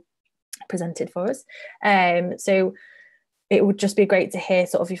that you presented for us. So it would just be great to hear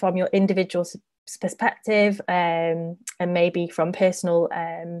sort of from your individual perspective, and maybe from personal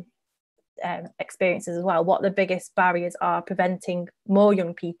experiences as well, what the biggest barriers are preventing more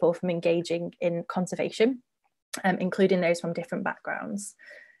young people from engaging in conservation, including those from different backgrounds.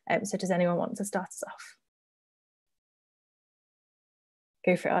 So does anyone want to start us off?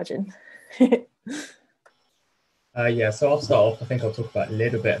 Go for it, Arjun. Yeah, so I'll start off. I think I'll talk about a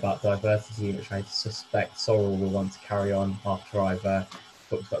little bit about diversity, which I suspect Sorrel will want to carry on after I've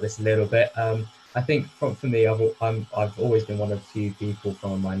talked about this a little bit. I think for me, I've always been one of the few people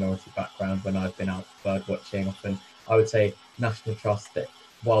from a minority background when I've been out bird watching. Often, I would say National Trust, that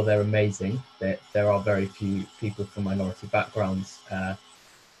while they're amazing, there are very few people from minority backgrounds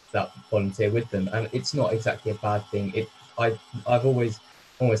that volunteer with them, and it's not exactly a bad thing. I've always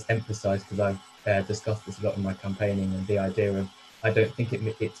emphasised, because I've discussed this a lot in my campaigning, and the idea of, I don't think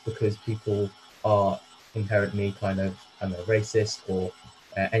it's because people are inherently kind of, I don't know, racist or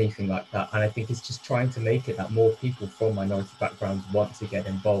anything like that. And I think it's just trying to make it that more people from minority backgrounds want to get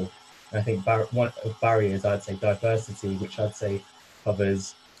involved. And I think one of barriers, I'd say diversity, which I'd say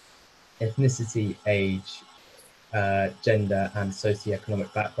covers ethnicity, age, gender and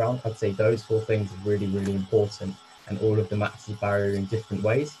socioeconomic background. I'd say those four things are really, really important, and all of them act as a barrier in different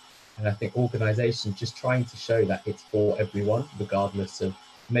ways. And I think organisations just trying to show that it's for everyone, regardless of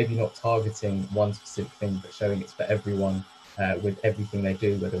maybe not targeting one specific thing, but showing it's for everyone with everything they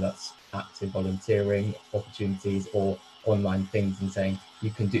do, whether that's active volunteering opportunities or online things, and saying you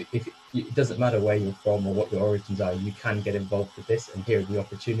can do, it doesn't matter where you're from or what your origins are, you can get involved with this, and here are the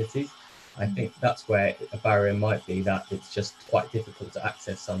opportunities. I think that's where a barrier might be, that it's just quite difficult to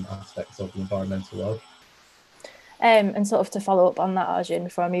access some aspects of the environmental world. And sort of to follow up on that, Arjun,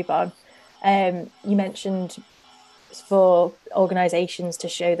 before I move on, you mentioned for organisations to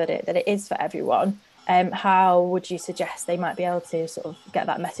show that it is for everyone. How would you suggest they might be able to sort of get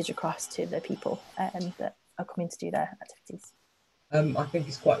that message across to the people that are coming to do their activities? I think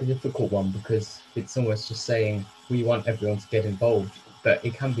it's quite a difficult one, because it's almost just saying we want everyone to get involved, but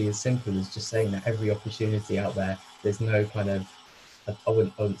it can be as simple as just saying that every opportunity out there, there's no kind of, I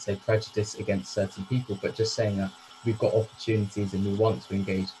wouldn't say prejudice against certain people, but just saying that we've got opportunities and we want to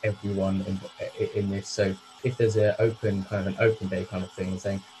engage everyone in this. So if there's an open day kind of thing,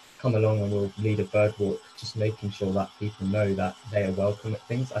 saying come along and we'll lead a bird walk, just making sure that people know that they are welcome at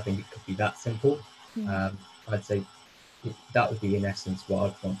things. I think it could be that simple. I'd say that would be in essence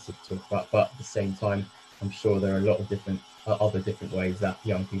what I'd want to talk about, but at the same time, I'm sure there are a lot of other different ways that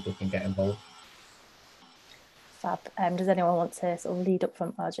young people can get involved. Fab. Does anyone want to sort of lead up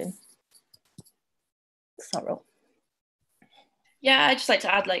from Arjun? Sorrel. Yeah, I'd just like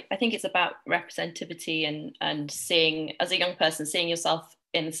to add, I think it's about representativity and seeing, as a young person, seeing yourself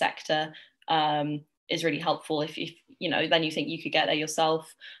in the sector is really helpful. If then you think you could get there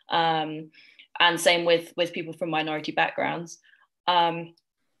yourself. And same with people from minority backgrounds. And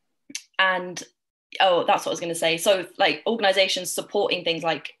that's what I was going to say. So organizations supporting things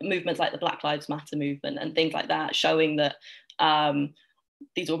like movements like the Black Lives Matter movement and things like that, showing that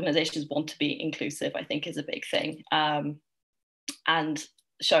these organizations want to be inclusive, I think is a big thing. And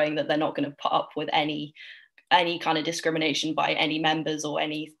showing that they're not going to put up with any kind of discrimination by any members or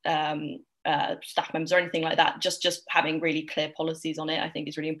any staff members or anything like that. Just having really clear policies on it, I think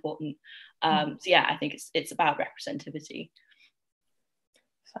is really important. So yeah, I think it's about representativity.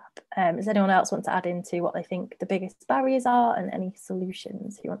 Fab. Does anyone else want to add into what they think the biggest barriers are and any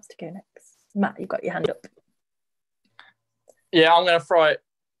solutions? Who wants to go next? Matt, you've got your hand up. Yeah, I'm going to throw it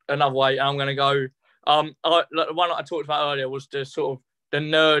another way. I'm going to go. The one that I talked about earlier was the sort of the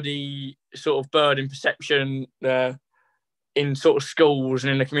nerdy sort of birding perception in sort of schools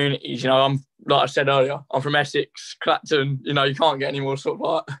and in the communities. I'm, like I said earlier, I'm from Essex, Clacton. You can't get any more sort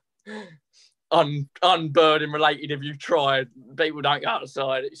of unbirding related if you've tried. People don't go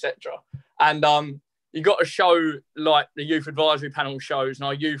outside, etc. And you got to show, like the youth advisory panel shows and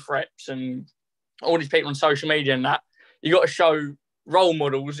our youth reps and all these people on social media and that, you got to show role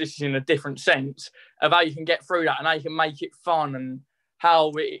models, this is in a different sense, of how you can get through that and how you can make it fun and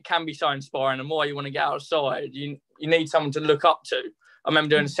how it can be so inspiring, and why you want to get outside. You need someone to look up to. I remember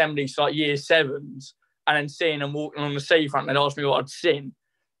doing assemblies like year sevens and then seeing them walking on the seafront, and they'd ask me what I'd seen.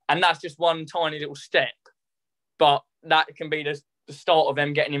 And that's just one tiny little step. But that can be the start of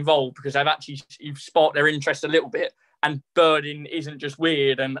them getting involved, because you've sparked their interest a little bit, and birding isn't just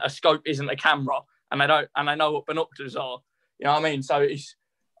weird, and a scope isn't a camera, and they know what binoculars are. You know what I mean? So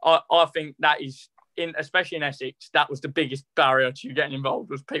I think that is, especially in Essex, that was the biggest barrier to getting involved,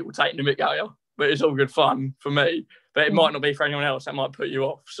 was people taking the mick out of you. But it's all good fun for me. But it might not be for anyone else. That might put you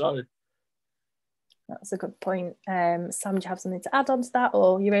off. So That's a good point. Sam, do you have something to add on to that,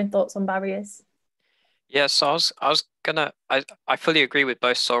 or your own thoughts on barriers? Yeah, so I was gonna, I fully agree with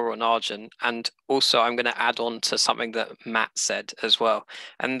both Sorrel and Arjun, and also I'm gonna add on to something that Matt said as well,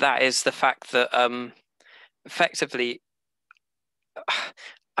 and that is the fact that effectively,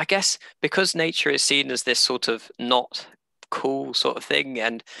 I guess because nature is seen as this sort of not cool sort of thing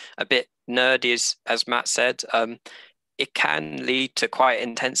and a bit nerdy, as Matt said, it can lead to quite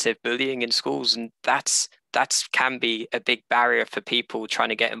intensive bullying in schools, and that's can be a big barrier for people trying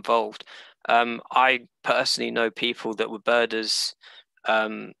to get involved. I personally know people that were birders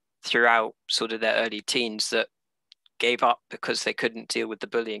throughout sort of their early teens that gave up because they couldn't deal with the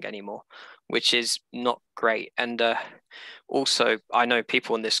bullying anymore, which is not great. And also, I know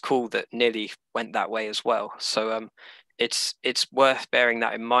people on this call that nearly went that way as well. So it's worth bearing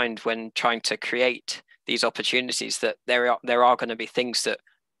that in mind when trying to create these opportunities, that there are going to be things that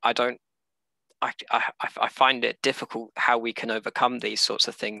I find it difficult how we can overcome these sorts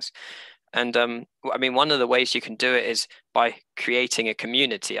of things. And I mean, one of the ways you can do it is by creating a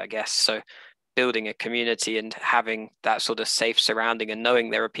community, I guess. So building a community and having that sort of safe surrounding, and knowing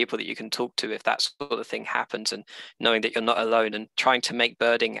there are people that you can talk to if that sort of thing happens, and knowing that you're not alone, and trying to make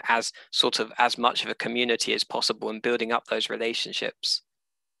birding as much of a community as possible, and building up those relationships.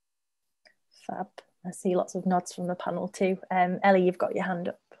 Fab. I see lots of nods from the panel too. Ellie, you've got your hand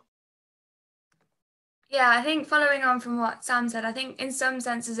up. Yeah, I think following on from what Sam said, I think in some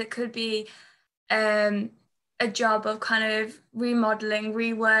senses it could be a job of kind of remodeling,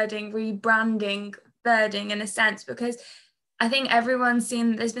 rewording, rebranding birding in a sense, because I think everyone's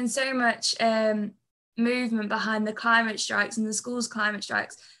seen there's been so much movement behind the climate strikes and the schools' climate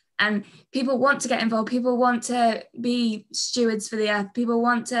strikes, and people want to get involved, people want to be stewards for the earth, people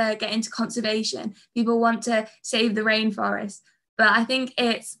want to get into conservation, people want to save the rainforest. But I think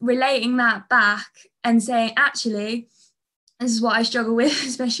it's relating that back and saying, actually, this is what I struggle with,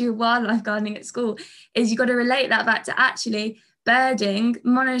 especially with wildlife gardening at school, is you've got to relate that back to actually birding,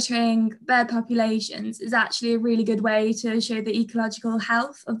 monitoring bird populations is actually a really good way to show the ecological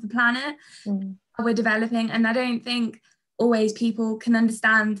health of the planet we're developing. And I don't think always people can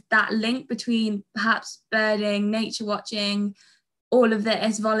understand that link between perhaps birding, nature watching, all of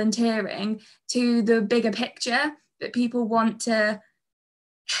this, volunteering, to the bigger picture that people want to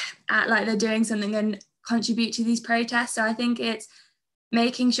act like they're doing something and contribute to these protests. So I think it's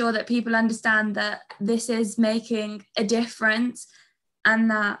making sure that people understand that this is making a difference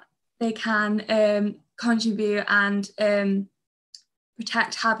and that they can contribute and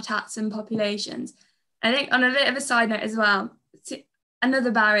protect habitats and populations. I think on a bit of a side note as well,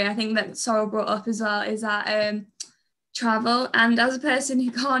 another barrier I think that Sorrel brought up as well is that travel. And as a person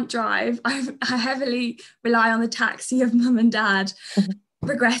who can't drive, I heavily rely on the taxi of mum and dad,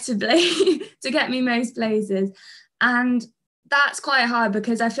 regrettably, to get me most places. And that's quite hard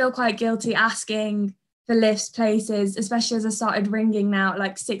because I feel quite guilty asking for lifts places, especially as I started ringing now at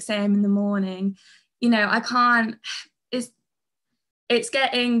like 6 a.m. in the morning. You know, I can't, it's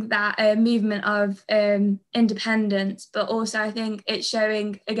getting that movement of independence, but also I think it's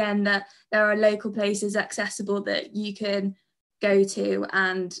showing again that there are local places accessible that you can go to,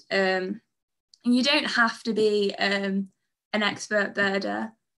 and you don't have to be an expert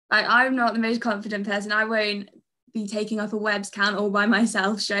birder. Like, I'm not the most confident person. I won't be taking off a webs count all by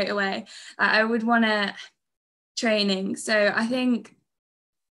myself straight away. I would want training. So I think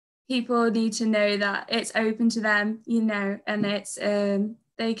people need to know that it's open to them, you know, and it's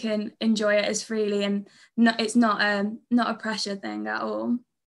they can enjoy it as freely, and it's not a pressure thing at all.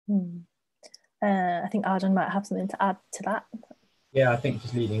 I think Arjun might have something to add to that. Yeah, I think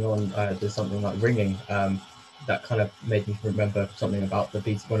just leading on to something like ringing, that kind of made me remember something about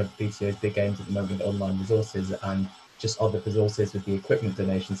one of the BTO's big aims at the moment, online resources, and just other resources with the equipment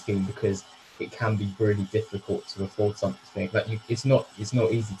donation scheme, because it can be really difficult to afford something. Like it's not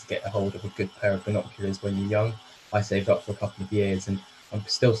easy to get a hold of a good pair of binoculars when you're young. I saved up for a couple of years, and I'm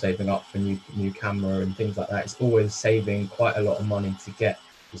still saving up for new camera and things like that. It's always saving quite a lot of money to get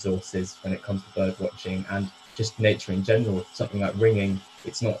resources when it comes to bird watching and just nature in general. Something like ringing,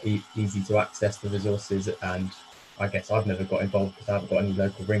 it's not easy to access the resources, and I guess I've never got involved because I haven't got any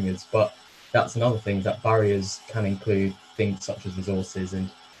local ringers. But that's another thing, that barriers can include things such as resources,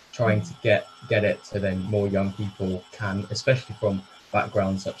 and trying to get it so then more young people can, especially from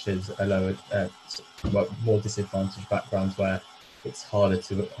backgrounds such as more disadvantaged backgrounds where it's harder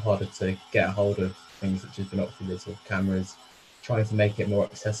to get a hold of things such as binoculars or cameras, trying to make it more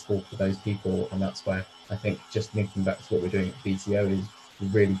accessible for those people. And that's where I think, just linking back to what we're doing at BTO, is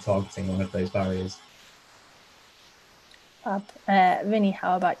really targeting one of those barriers. Vinny,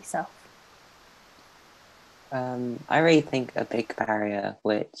 how about yourself? I really think a big barrier,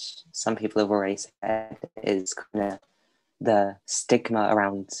 which some people have already said, is kind of the stigma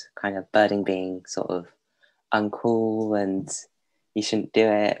around kind of birding being sort of uncool and you shouldn't do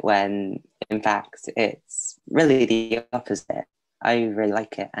it, when in fact it's really the opposite. I really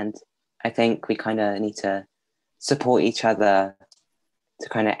like it, and I think we kind of need to support each other to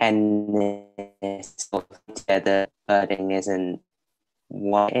kind of end this sort of idea that birding isn't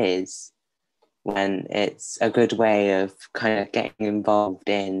what it is, when it's a good way of kind of getting involved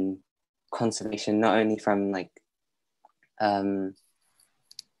in conservation, not only from like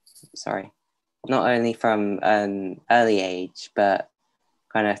not only from an early age, but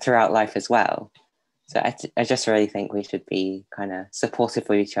kind of throughout life as well. So I just really think we should be kind of supportive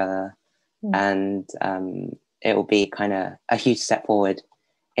of each other, and it will be kind of a huge step forward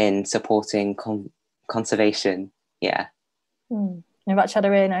in supporting conservation. Yeah. I've actually had a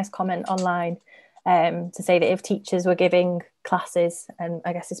really nice comment online to say that if teachers were giving classes, and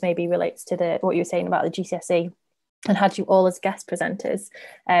I guess this maybe relates to what you were saying about the GCSE, and had you all as guest presenters,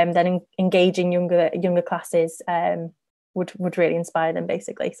 then engaging younger classes would really inspire them,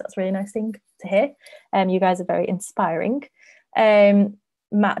 basically. So that's a really nice thing to hear. You guys are very inspiring.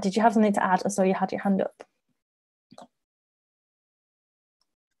 Matt, did you have something to add? I saw you had your hand up.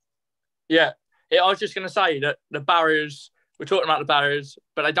 Yeah, I was just going to say that the barriers, we're talking about the barriers,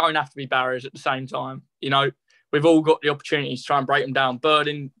 but they don't have to be barriers at the same time. You know, we've all got the opportunity to try and break them down.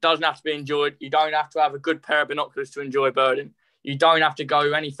 Birding doesn't have to be enjoyed. You don't have to have a good pair of binoculars to enjoy birding. You don't have to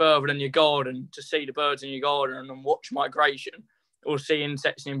go any further than your garden to see the birds in your garden and watch migration or see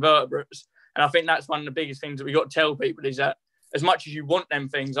insects and invertebrates. And I think that's one of the biggest things that we got to tell people, is that as much as you want them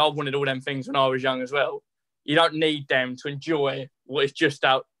things, I wanted all them things when I was young as well. You don't need them to enjoy what is just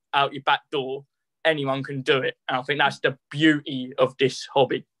out your back door. Anyone can do it. And I think that's the beauty of this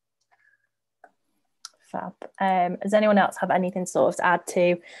hobby. Fab. Does anyone else have anything sort of to add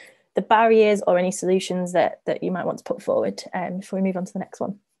to the barriers or any solutions that you might want to put forward before we move on to the next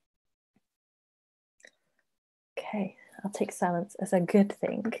one? Okay, I'll take silence as a good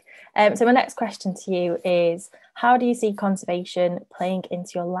thing. So my next question to you is, how do you see conservation playing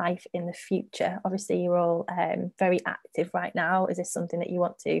into your life in the future? Obviously, you're all very active right now. Is this something that you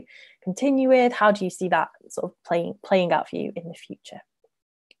want to continue with? How do you see that sort of playing out for you in the future?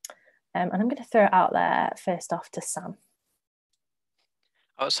 And I'm going to throw it out there first off to Sam.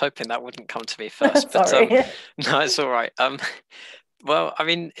 I was hoping that wouldn't come to me first, but no, it's all right. Well, I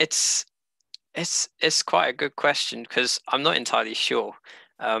mean, it's quite a good question, because I'm not entirely sure.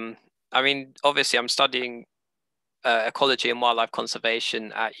 I mean, obviously, I'm studying ecology and wildlife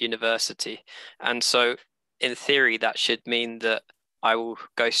conservation at university, and so in theory, that should mean that I will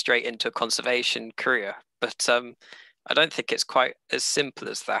go straight into a conservation career. But I don't think it's quite as simple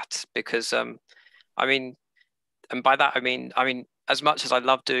as that, because I mean, and by that I mean as much as I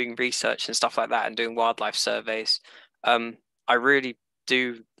love doing research and stuff like that and doing wildlife surveys, I really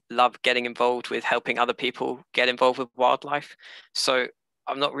do love getting involved with helping other people get involved with wildlife. So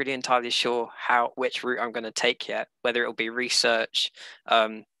I'm not really entirely sure which route I'm going to take yet, whether it'll be research,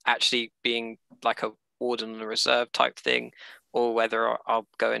 actually being like a warden on a reserve type thing, or whether I'll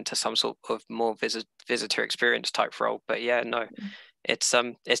go into some sort of more visitor experience type role. But yeah, no, it's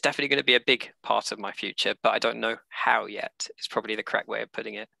definitely going to be a big part of my future, but I don't know how yet. It's probably the correct way of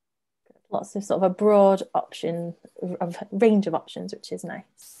putting it. Lots of sort of a broad range of options, which is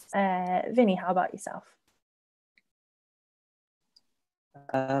nice. Vinny, how about yourself?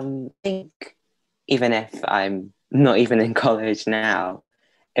 I think even if I'm not even in college now,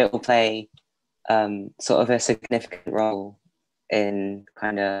 it will play sort of a significant role in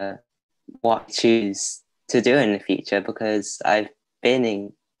kind of what I choose to do in the future, because I've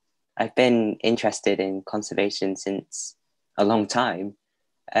been interested in conservation since a long time,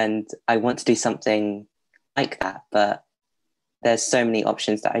 and I want to do something like that, but there's so many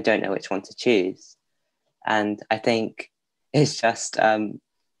options that I don't know which one to choose. And I think it's just down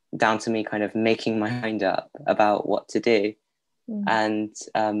to me kind of making my mind up about what to do and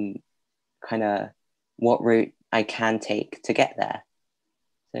kind of what route I can take to get there.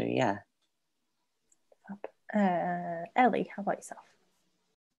 So yeah. Ellie, how about yourself?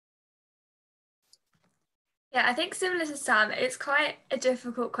 Yeah, I think similar to Sam, it's quite a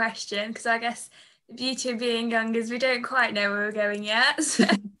difficult question, because I guess the beauty of being young is we don't quite know where we're going yet. So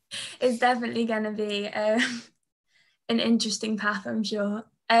it's definitely going to be an interesting path, I'm sure.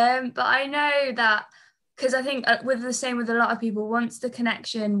 But I know that, because I think with a lot of people, once the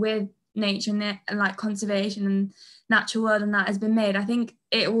connection with nature and like conservation and natural world and that has been made, I think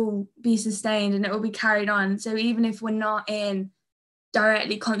it will be sustained and it will be carried on. So even if we're not in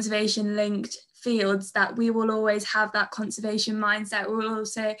directly conservation linked fields, that we will always have that conservation mindset.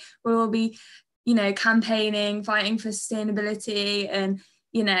 We'll all be, you know, campaigning, fighting for sustainability, and,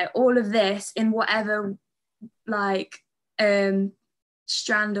 you know, all of this in whatever like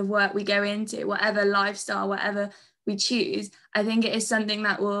strand of work we go into, whatever lifestyle, whatever we choose. I think it is something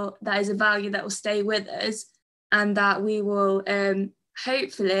that is a value that will stay with us, and that we will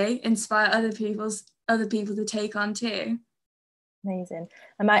hopefully inspire other people to take on too. Amazing.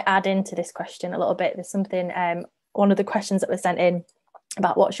 I might add into this question a little bit. There's something, one of the questions that was sent in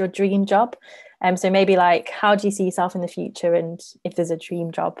about what's your dream job. So maybe like, how do you see yourself in the future, and if there's a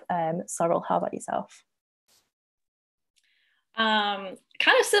dream job? Sorrel, how about yourself?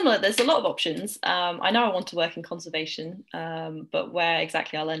 Kind of similar. There's a lot of options. I know I want to work in conservation, but where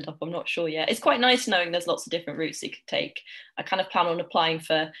exactly I'll end up, I'm not sure yet. It's quite nice knowing there's lots of different routes you could take. I kind of plan on applying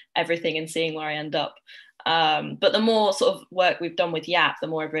for everything and seeing where I end up. But the more sort of work we've done with YAP, the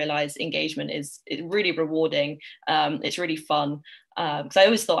more I've realised engagement is really rewarding. It's really fun, because I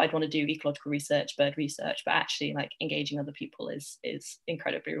always thought I'd want to do ecological research, bird research, but actually like engaging other people is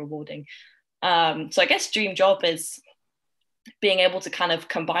incredibly rewarding. So I guess dream job is being able to kind of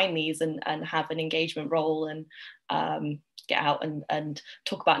combine these and have an engagement role, and get out and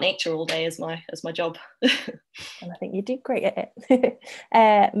talk about nature all day as my job. And I think you do great at it.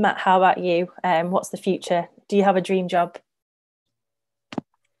 Matt, how about you? What's the future? Do you have a dream job?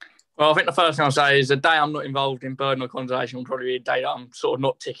 Well, I think the first thing I'll say is the day I'm not involved in bird conservation will probably be a day that I'm sort of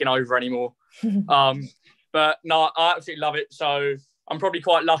not ticking over anymore. But no, I absolutely love it. So I'm probably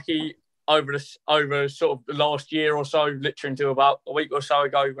quite lucky over sort of the last year or so, literally until about a week or so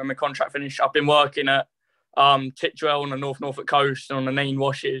ago when my contract finished. I've been working at Titchwell on the North Norfolk coast and on the Nene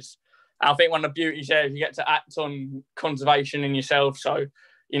Washes. And I think one of the beauties there is you get to act on conservation in yourself. So,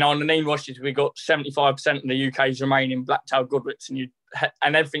 you know, on the Nene Washes, we've got 75% of the UK's remaining black-tailed godwits,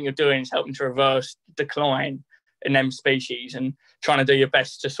 and everything you're doing is helping to reverse decline in them species and trying to do your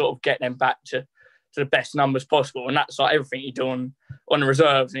best to sort of get them back to the best numbers possible. And that's like everything you do on the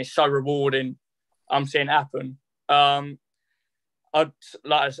reserves, and it's so rewarding. I'm seeing it happen. So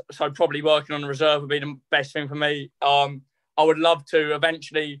probably working on the reserve would be the best thing for me. I would love to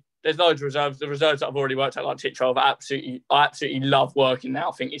eventually. There's loads of reserves. The reserves that I've already worked at, like Titchwell, I absolutely love working there.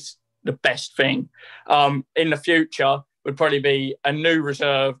 I think it's the best thing. In the future would probably be a new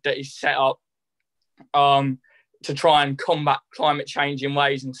reserve that is set up to try and combat climate change in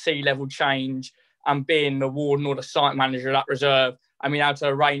ways and sea level change, and being the warden or the site manager of that reserve. I mean, how to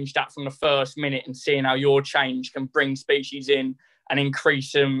arrange that from the first minute and seeing how your change can bring species in and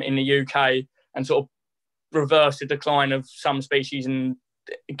increase them in the UK and sort of reverse the decline of some species and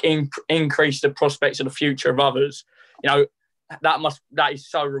increase the prospects of the future of others. You know, that is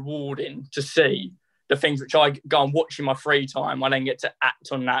so rewarding to see. The things which I go and watch in my free time, I then get to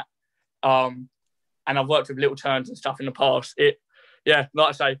act on that. And I've worked with little turns and stuff in the past. Like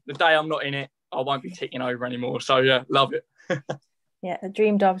I say, the day I'm not in it, I won't be ticking over anymore. So yeah, love it. Yeah, the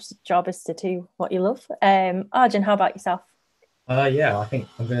dream job is to do what you love. Arjun, how about yourself? Yeah, I think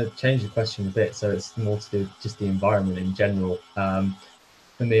I'm going to change the question a bit, so it's more to do with just the environment in general.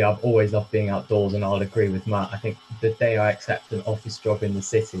 For me, I've always loved being outdoors, and I'll agree with Matt. I think the day I accept an office job in the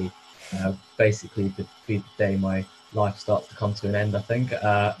city, basically be the day my life starts to come to an end, I think.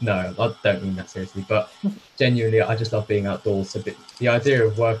 No, I don't mean that seriously, but genuinely, I just love being outdoors. So the idea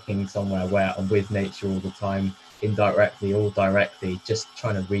of working somewhere where I'm with nature all the time, indirectly or directly, just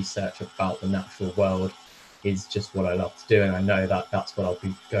trying to research about the natural world is just what I love to do. And I know that that's what I'll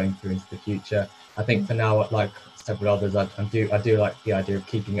be going through into the future. I think for now, like several others, I do like the idea of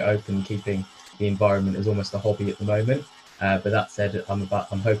keeping it open, keeping the environment as almost a hobby at the moment. But that said, I'm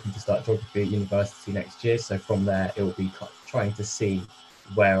hoping to start geography at university next year. So from there, it will be trying to see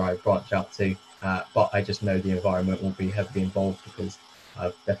where I branch out to. But I just know the environment will be heavily involved because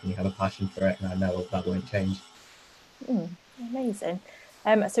I definitely have a passion for it, and I know that won't change. Amazing.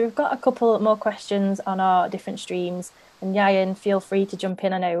 So we've got a couple more questions on our different streams, and Yayan, feel free to jump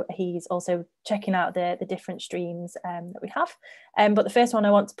in. I know he's also checking out the different streams that we have. But the first one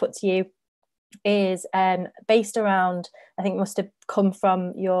I want to put to you is based around, I think must have come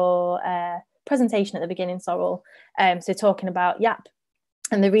from your presentation at the beginning, Sorrel. So talking about YAP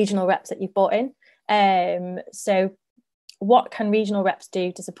and the regional reps that you've brought in. So what can regional reps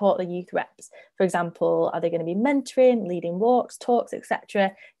do to support the youth reps? For example, are they going to be mentoring, leading walks, talks,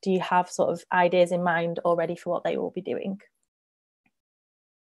 etc.? Do you have sort of ideas in mind already for what they will be doing?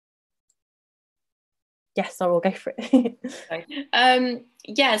 Yes, or we'll go for it.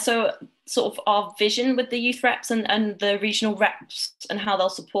 Yeah, so sort of our vision with the youth reps and the regional reps and how they'll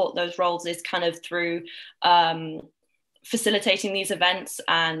support those roles is kind of through facilitating these events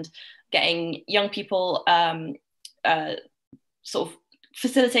and getting young people sort of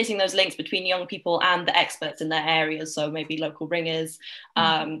facilitating those links between young people and the experts in their areas, so maybe local ringers,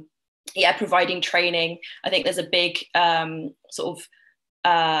 providing training. I think there's a big sort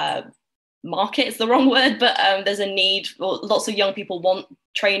of market is the wrong word, but there's a need. Lots of young people want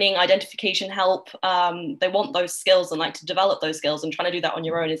training, identification help. They want those skills and like to develop those skills, and trying to do that on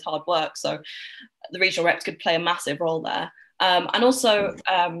your own is hard work. So the regional reps could play a massive role there. And also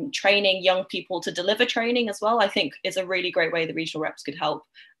training young people to deliver training as well, I think is a really great way the regional reps could help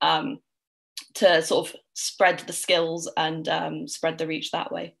to sort of spread the skills and spread the reach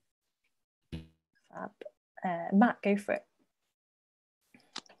that way. Matt, go for it.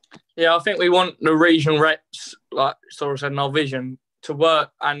 Yeah, I think we want the regional reps, like Sora said in our vision, to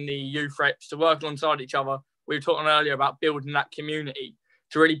work, and the youth reps to work alongside each other. We were talking earlier about building that community,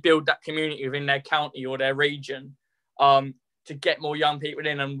 to really build that community within their county or their region, to get more young people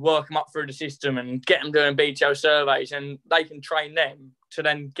in and work them up through the system and get them doing BTO surveys, and they can train them to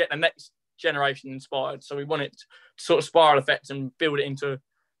then get the next generation inspired. So we want it to sort of spiral effect and build it into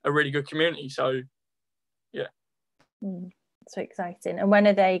a really good community. So, yeah. So exciting. And when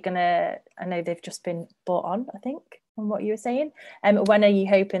are they gonna, I know they've just been brought on, I think, from what you were saying. When are you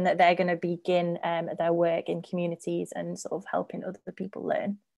hoping that they're going to begin their work in communities and sort of helping other people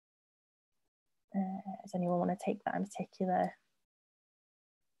learn? Does anyone want to take that in particular?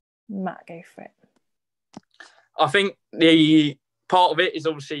 Matt, go for it. I think the part of it is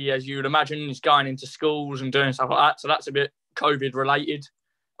obviously, as you would imagine, is going into schools and doing stuff like that. So that's a bit COVID related.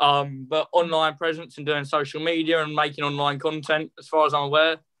 But online presence and doing social media and making online content, as far as I'm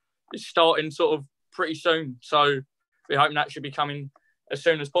aware, is starting sort of pretty soon. So we hope that should be coming as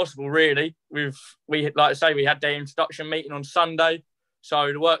soon as possible, really. We like I say, we had the introduction meeting on Sunday.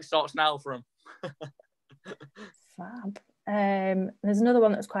 So the work starts now for them. Fab. There's another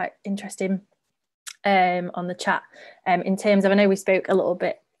one that's quite interesting on the chat in terms of, I know we spoke a little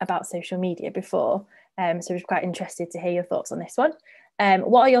bit about social media before, so we're quite interested to hear your thoughts on this one.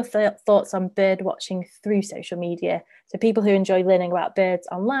 What are your thoughts on bird watching through social media? So people who enjoy learning about birds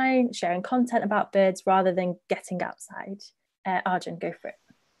online, sharing content about birds rather than getting outside. Arjun, go for it.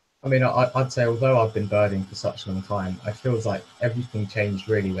 I mean, I'd say, although I've been birding for such a long time, I feel like everything changed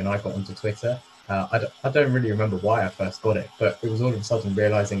really when I got onto Twitter. I don't really remember why I first got it, but it was all of a sudden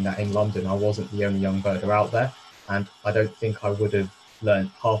realising that in London I wasn't the only young birder out there, and I don't think I would have learned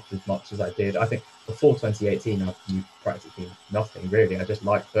half as much as I did. I think before 2018 I knew practically nothing really. I just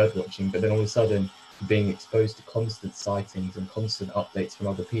liked bird watching, but then all of a sudden being exposed to constant sightings and constant updates from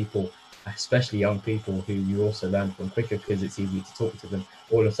other people, especially young people who you also learn from quicker because it's easy to talk to them.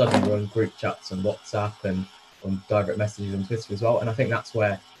 All of a sudden you're on group chats on WhatsApp and on direct messages on Twitter as well, and I think that's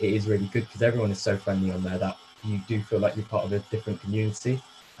where it is really good because everyone is so friendly on there that you do feel like you're part of a different community,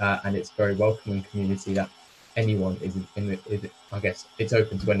 and it's a very welcoming community that anyone is in. I guess it's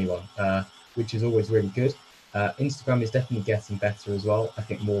open to anyone, which is always really good. Instagram is definitely getting better as well. I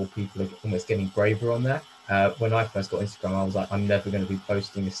think more people are almost getting braver on there. When I first got Instagram, I was like, I'm never going to be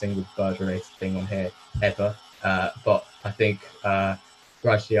posting a single bird-related thing on here ever. But I think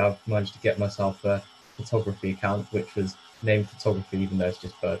gradually I've managed to get myself a photography account, which was named photography, even though it's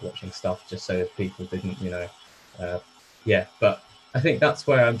just bird-watching stuff, just so that people didn't, But I think that's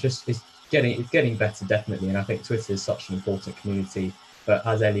where it's getting better, definitely. And I think Twitter is such an important community. But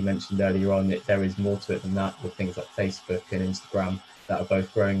as Ellie mentioned earlier on, there is more to it than that, with things like Facebook and Instagram that are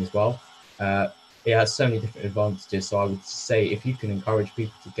both growing as well. It has so many different advantages. So I would say if you can encourage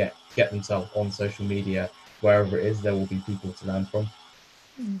people to get themselves on social media, wherever it is, there will be people to learn from.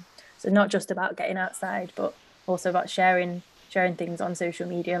 So not just about getting outside, but also about sharing things on social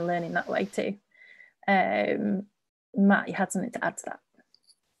media and learning that way too. Matt, you had something to add to that?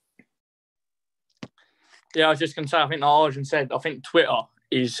 Yeah, I was just going to say, I think like Arjun said, I think Twitter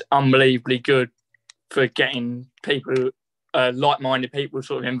is unbelievably good for getting people, like-minded people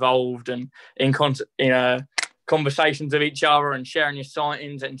sort of involved and in conversations with each other and sharing your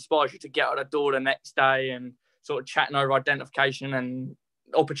sightings. It inspires you to get out the door the next day and sort of chatting over identification and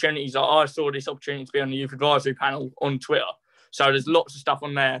opportunities. I saw this opportunity to be on the Youth Advisory Panel on Twitter. So there's lots of stuff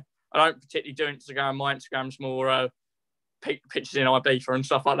on there. I don't particularly do Instagram. My Instagram's more pictures in Ibiza and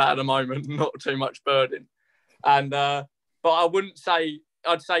stuff like that at the moment, not too much birding. And but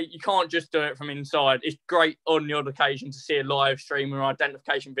I'd say you can't just do it from inside. It's great on the odd occasion to see a live stream or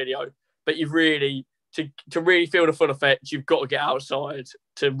identification video, but you've really, to really feel the full effect, you've got to get outside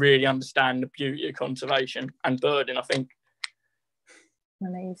to really understand the beauty of conservation and birding, I think.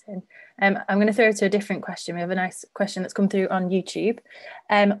 Amazing. I'm going to throw to a different question. We have a nice question that's come through on YouTube.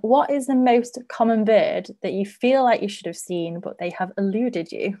 What is the most common bird that you feel like you should have seen, but they have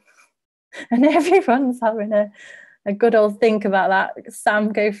eluded you? And everyone's having a good old think about that.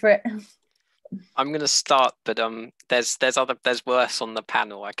 Sam, go for it. I'm going to start, but there's worse on the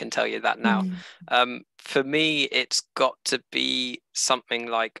panel. I can tell you that now. For me, it's got to be something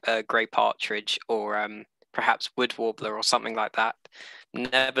like a grey partridge or perhaps wood warbler or something like that.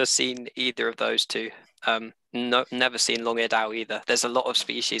 Never seen either of those two. No, never seen long-eared owl either. There's a lot of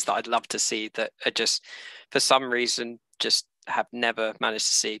species that I'd love to see that are just, for some reason, just have never managed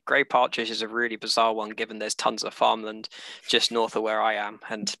to see. Grey partridge is a really bizarre one, given there's tons of farmland just north of where I am,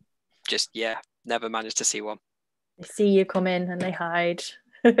 and just never managed to see one. They see you come in and they hide.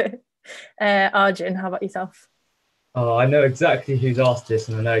 Arjun, how about yourself? Oh, I know exactly who's asked this,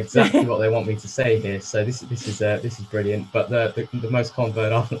 and I know exactly what they want me to say here. So this is brilliant. But the most common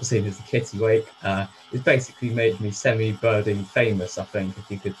bird I've not seen is the kittiwake. It's basically made me semi-birding famous, I think, if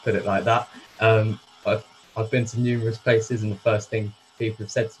you could put it like that. I've been to numerous places, and the first thing people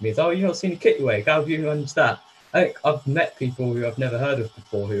have said to me is, "Oh, you've not seen a kittiwake? How have you managed that?" I think I've met people who I've never heard of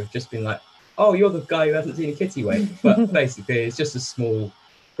before who have just been like, "Oh, you're the guy who hasn't seen a kittiwake." But basically, it's just a small,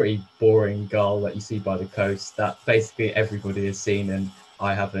 pretty boring gull that you see by the coast that basically everybody has seen and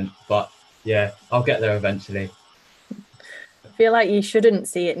I haven't. But yeah, I'll get there eventually. I feel like you shouldn't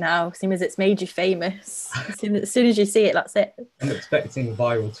see it now, seeing as it's made you famous. As soon as you see it, that's it. I'm expecting a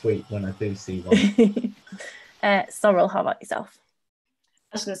viral tweet when I do see one. Sorrel, how about yourself?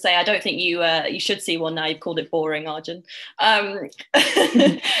 I was going to say, I don't think you should see one now. You've called it boring, Arjun. I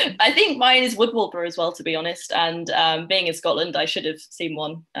think mine is wood warbler as well, to be honest. And being in Scotland, I should have seen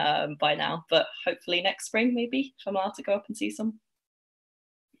one by now. But hopefully next spring, maybe, if I'm allowed to go up and see some.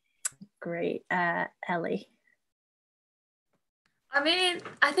 Great. Ellie? I mean,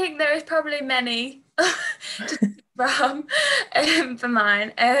 I think there is probably many from for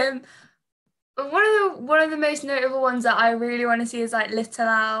mine. One of the most notable ones that I really want to see is like little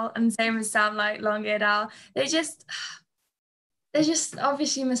owl, and same as Sam, like long-eared owl. They just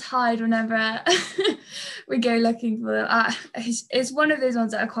obviously must hide whenever we go looking for them. It's one of those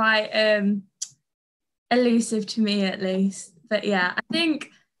ones that are quite elusive to me, at least. But yeah, I think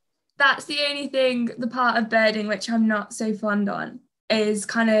that's the only thing, the part of birding which I'm not so fond on, is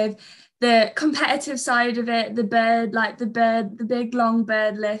kind of the competitive side of it, the big long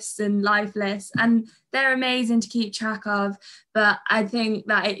bird lists and life lists, and they're amazing to keep track of, but I think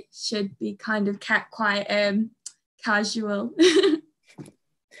that it should be kind of kept quite casual.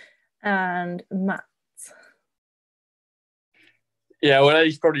 And Matt? Yeah, well,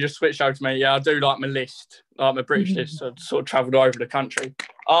 he's probably just switched over to me. Yeah, I do like my list, like my British list. So I've sort of travelled over the country.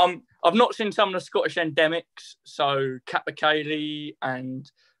 I've not seen some of the Scottish endemics, so capercaillie and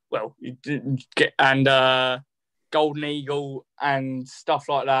you didn't get golden eagle and stuff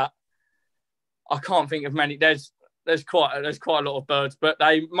like that. I can't think of many. There's quite a lot of birds, but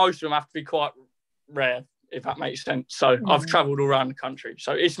most of them have to be quite rare, if that makes sense. So I've travelled all around the country.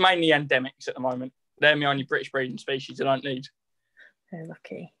 So it's mainly endemics at the moment. They're my only British breeding species I don't need. Very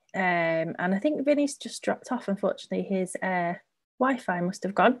lucky. And I think Vinny's just dropped off, unfortunately. His Wi-Fi must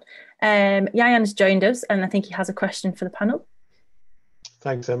have gone. Yayan's joined us, and I think he has a question for the panel.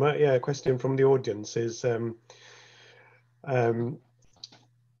 Thanks, Emma. Yeah, a question from the audience is, I've forgotten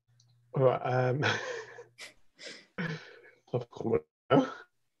what now.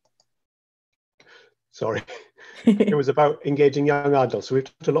 Sorry. It was about engaging young adults. So we've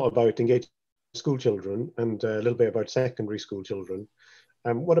talked a lot about engaging school children and a little bit about secondary school children.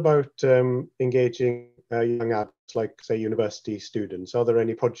 What about engaging young adults, like, say, university students? Are there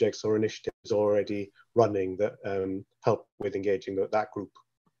any projects or initiatives already running that help with engaging that group?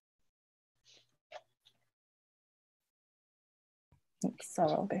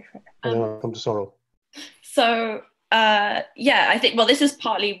 Sorrel, go for it. And then I'll come to Sorrel. So, I think, this is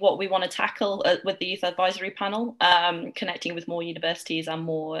partly what we want to tackle with the Youth Advisory Panel, connecting with more universities and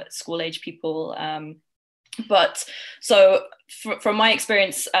more school-age people. From my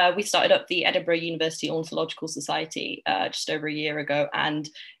experience, we started up the Edinburgh University Ornithological Society just over a year ago, and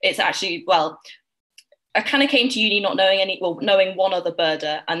it's actually, I kind of came to uni not knowing knowing one other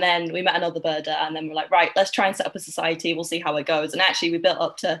birder, and then we met another birder, and then we're like, right, let's try and set up a society, we'll see how it goes. And actually we built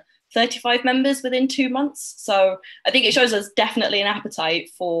up to 35 members within 2 months. So I think it shows us definitely an appetite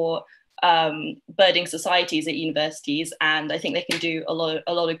for birding societies at universities, and I think they can do a lot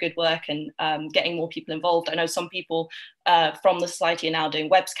of good work and getting more people involved. I know some people from the society are now doing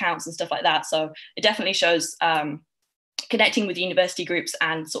webs counts and stuff like that, so it definitely shows connecting with university groups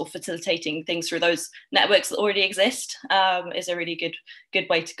and sort of facilitating things through those networks that already exist is a really good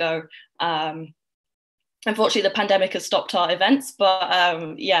way to go. Unfortunately, the pandemic has stopped our events, but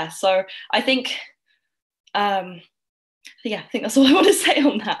so I think I think that's all I want to say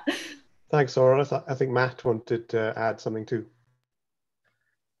on that. Thanks, Sorrel. I think Matt wanted to add something too.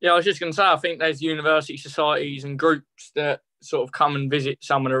 Yeah, I was just going to say, I think there's university societies and groups that sort of come and visit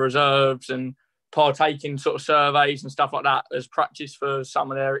some of the reserves and partake in sort of surveys and stuff like that as practice for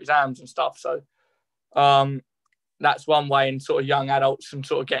some of their exams and stuff. So that's one way in sort of young adults can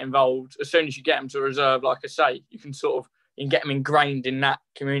sort of get involved. As soon as you get them to a reserve, like I say, you can get them ingrained in that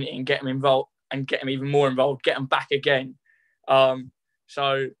community and get them involved and get them even more involved, get them back again.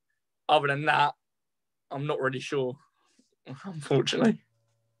 So other than that, I'm not really sure, unfortunately.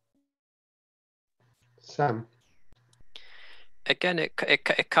 Sam? Again,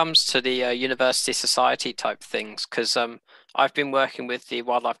 it comes to the university society type things, because I've been working with the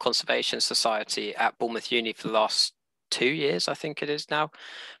Wildlife Conservation Society at Bournemouth Uni for the last 2 years, I think it is now.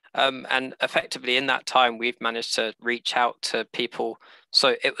 And effectively in that time, we've managed to reach out to people.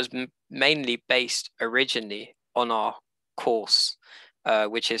 So it was mainly based originally on our course,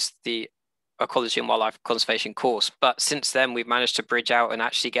 which is the Ecology and Wildlife Conservation course. But since then, we've managed to bridge out and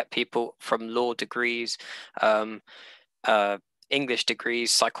actually get people from law degrees, English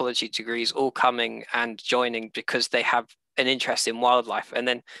degrees, psychology degrees, all coming and joining because they have an interest in wildlife. And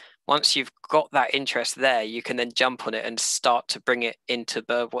then once you've got that interest there, you can then jump on it and start to bring it into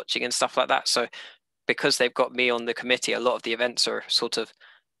bird watching and stuff like that. So because they've got me on the committee, a lot of the events are sort of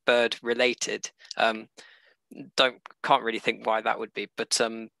bird related. Can't really think why that would be, but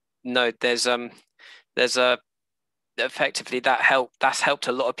no, there's a effectively that's helped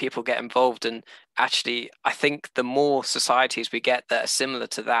a lot of people get involved. And actually, I think the more societies we get that are similar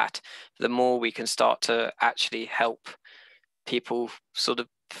to that, the more we can start to actually help people sort of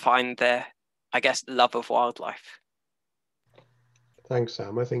find their, I guess, love of wildlife. Thanks,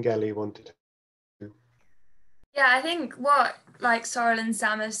 Sam. I think Ellie wanted to. Yeah, I think what like Sorrel and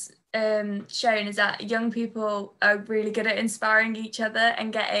Sam has shown is that young people are really good at inspiring each other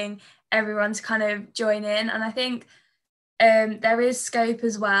and getting everyone to kind of join in. And I think there is scope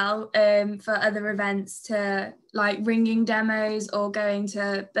as well for other events to like ringing demos or going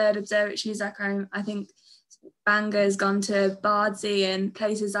to bird observatories. Like I think Banger's gone to Bardsey and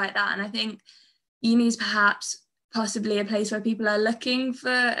places like that. And I think uni's perhaps possibly a place where people are looking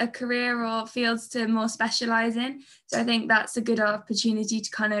for a career or fields to more specialise in. So I think that's a good opportunity to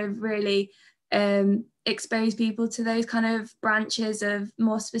kind of really expose people to those kind of branches of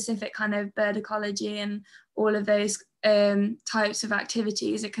more specific kind of bird ecology and all of those types of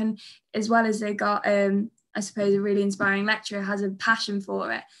activities. It can, as well as they got, I suppose, a really inspiring lecturer has a passion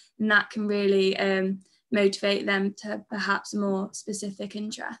for it, and that can really motivate them to perhaps a more specific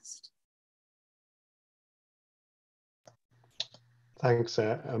interest. Thanks.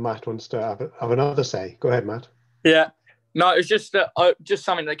 Matt wants to have another say. Go ahead, Matt. Yeah. No, it's just just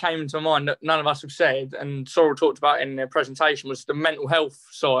something that came into mind that none of us have said, and Sorrel talked about in their presentation, was the mental health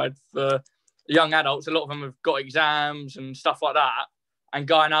side for young adults. A lot of them have got exams and stuff like that, and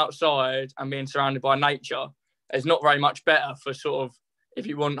going outside and being surrounded by nature is not very much better for sort of, if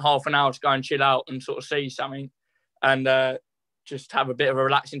you want half an hour to go and chill out and sort of see something and just have a bit of a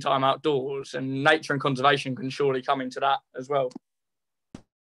relaxing time outdoors. And nature and conservation can surely come into that as well.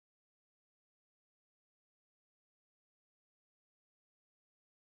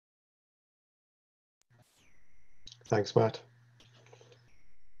 Thanks, Matt.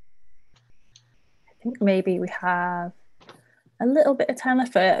 I think maybe we have a little bit of time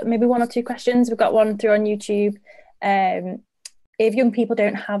left for maybe 1 or 2 questions. We've got one through on YouTube. If young people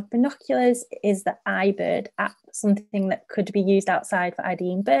don't have binoculars, is the iBird app something that could be used outside for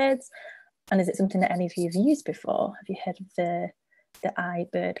IDing birds? And is it something that any of you have used before? Have you heard of the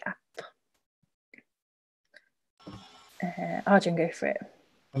iBird app? Arjun, go for it.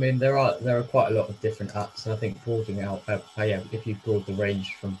 I mean, there are quite a lot of different apps, and I think broadening out, if you broaden the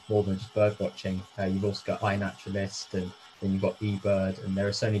range from more than just bird watching, you've also got iNaturalist, and then you've got eBird, and there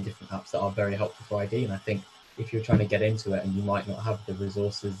are so many different apps that are very helpful for ID. And I think if you're trying to get into it and you might not have the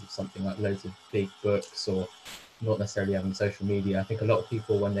resources of something like loads of big books or not necessarily having social media, I think a lot of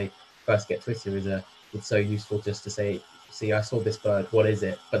people, when they first get Twitter, it's so useful just to say, see, I saw this bird, what is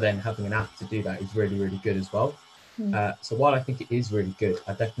it? But then having an app to do that is really, really good as well. So while I think it is really good,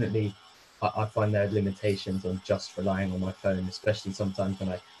 I find there are limitations on just relying on my phone, especially sometimes when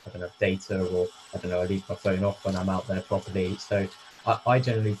I don't have data, or I leave my phone off when I'm out there properly. So I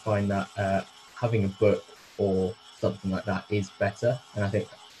generally find that having a book or something like that is better. And I think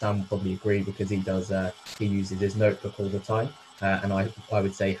Sam will probably agree, because he uses his notebook all the time. And I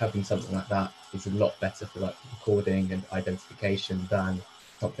would say having something like that is a lot better for like recording and identification than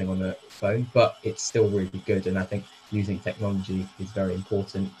something on a phone, but it's still really good. And I think using technology is very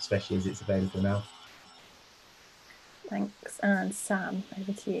important, especially as it's available now. Thanks. And Sam,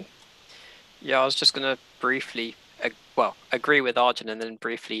 over to you. Yeah, I was just going to briefly, agree with Arjun and then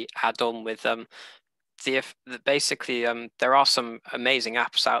briefly add on with basically there are some amazing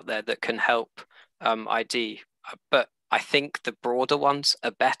apps out there that can help ID, but I think the broader ones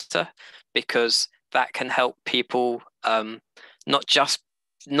are better because that can help people not just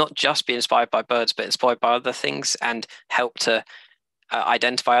be inspired by birds, but inspired by other things and help to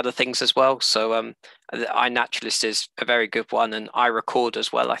identify other things as well. So iNaturalist is a very good one, and iRecord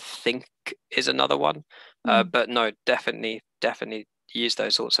as well, I think, is another one. But no, definitely use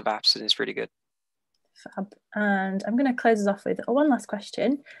those sorts of apps, and it's really good. Fab. And I'm going to close us off with one last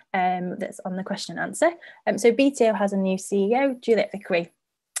question that's on the question and answer. So BTO has a new CEO, Juliet Vickery.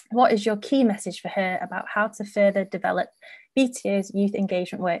 What is your key message for her about how to further develop BTO's youth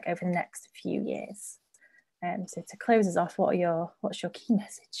engagement work over the next few years? So to close us off, what's your key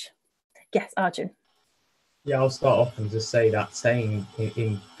message? Yes, Arjun. Yeah, I'll start off and just say that saying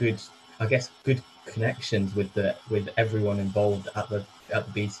in good connections with everyone involved at the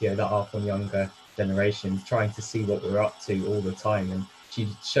BTO that are from younger generations, trying to see what we're up to all the time. And she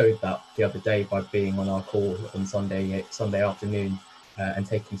showed that the other day by being on our call on Sunday afternoon and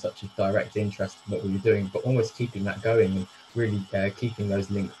taking such a direct interest in what we were doing, but almost keeping that going and really keeping those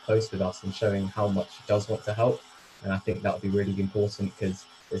links close with us and showing how much she does want to help. And I think that would be really important because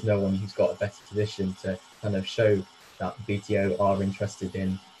there's no one who's got a better position to kind of show that BTO are interested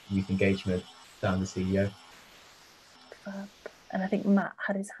in youth engagement than the CEO. And I think Matt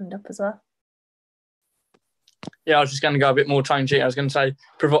had his hand up as well. Yeah, I was just going to go a bit more tongue cheek. I was going to say,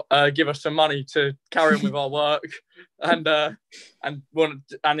 give us some money to carry on with our work and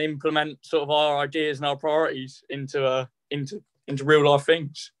implement sort of our ideas and our priorities into real life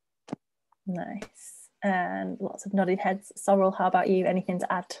things. Nice. And lots of nodding heads. Sorrel, how about you? Anything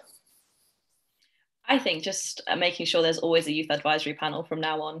to add? I think just making sure there's always a youth advisory panel from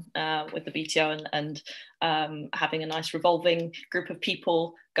now on with the BTO and having a nice revolving group of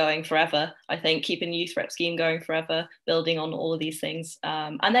people going forever. I think keeping the youth rep scheme going forever, building on all of these things.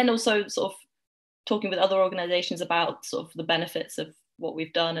 And then also sort of talking with other organizations about sort of the benefits of what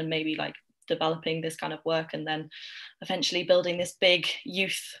we've done and maybe like developing this kind of work and then eventually building this big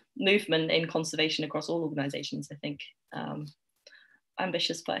youth movement in conservation across all organizations. I think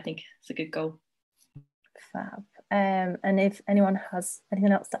ambitious, but I think it's a good goal. Fab. And if anyone has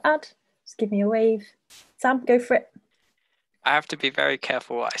anything else to add, just give me a wave. Sam, go for it. I have to be very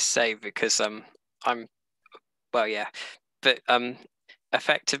careful what I say because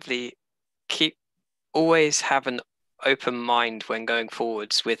effectively always have an open mind when going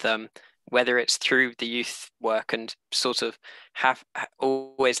forwards with whether it's through the youth work and sort of have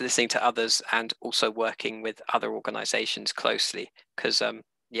always listening to others and also working with other organizations closely because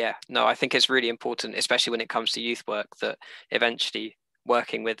I think it's really important, especially when it comes to youth work, that eventually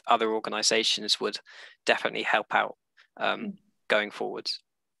working with other organizations would definitely help out going forwards.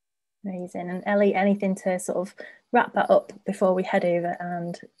 Amazing. And Ellie, anything to sort of wrap that up before we head over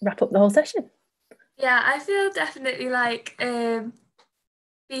and wrap up the whole session? Yeah, I feel definitely like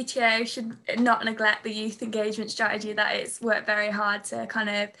BTO should not neglect the youth engagement strategy that it's worked very hard to kind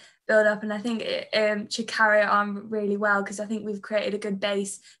of build up, and I think it should carry it on really well because I think we've created a good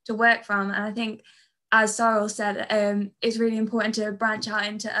base to work from. And I think, as Sorrel said, it's really important to branch out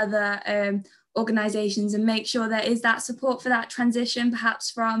into other organisations and make sure there is that support for that transition,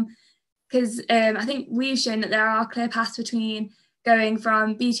 perhaps from, because I think we've shown that there are clear paths between going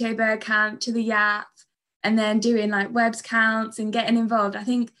from BTO Bird Camp to the YAP and then doing like Webs counts and getting involved. I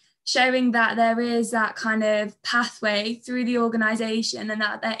think showing that there is that kind of pathway through the organisation and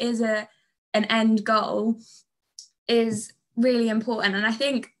that there is an end goal is really important. And I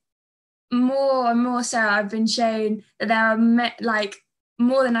think more and more so I've been shown that there are like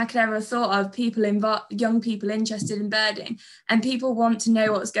more than I could ever have thought of young people interested in birding, and people want to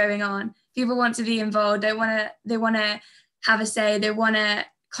know what's going on. People want to be involved. They want to have a say. They want to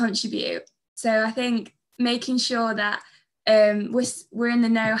contribute. So I think making sure that we're in the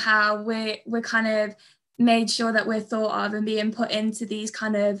know-how, we're kind of made sure that we're thought of and being put into these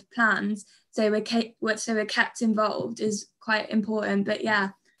kind of plans, so we're kept involved is quite important. But yeah,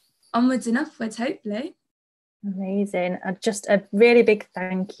 onwards and upwards, hopefully. Amazing. Just a really big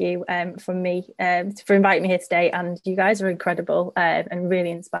thank you from me for inviting me here today, and you guys are incredible and really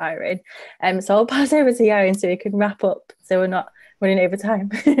inspiring. So I'll pass over to Yaron so we can wrap up so we're not running over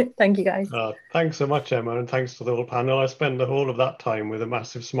time. Thank you, guys. Thanks so much, Emma, and thanks to the whole panel. I spend the whole of that time with a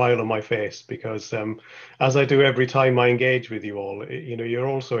massive smile on my face because as I do every time I engage with you all, you're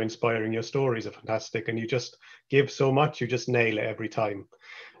also inspiring. Your stories are fantastic and you just give so much, you just nail it every time.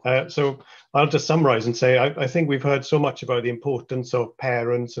 So I'll just summarize and say, I think we've heard so much about the importance of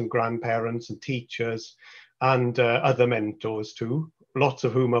parents and grandparents and teachers and other mentors too, lots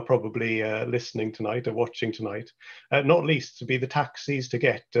of whom are probably listening tonight or watching tonight, not least to be the taxis to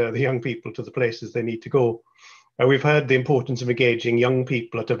get the young people to the places they need to go. We've heard the importance of engaging young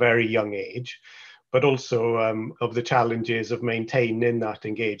people at a very young age, but also of the challenges of maintaining that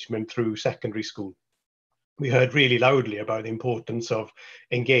engagement through secondary school. We heard really loudly about the importance of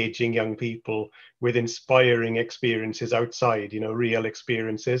engaging young people with inspiring experiences outside, real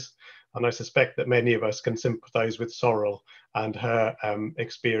experiences. And I suspect that many of us can sympathize with Sorrel and her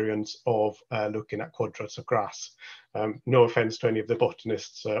experience of looking at quadrats of grass. No offense to any of the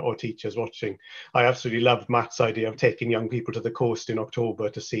botanists or teachers watching. I absolutely loved Matt's idea of taking young people to the coast in October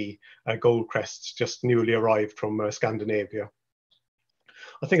to see gold crests just newly arrived from Scandinavia.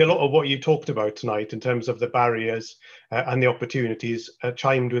 I think a lot of what you talked about tonight in terms of the barriers and the opportunities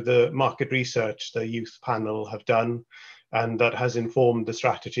chimed with the market research the youth panel have done, and that has informed the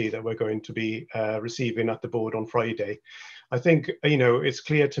strategy that we're going to be receiving at the board on Friday. I think, it's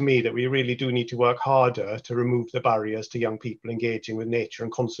clear to me that we really do need to work harder to remove the barriers to young people engaging with nature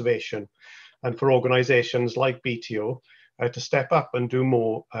and conservation, and for organisations like BTO to step up and do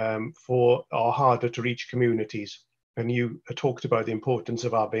more for our harder to reach communities. And you talked about the importance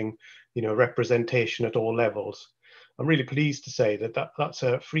of having, representation at all levels. I'm really pleased to say that's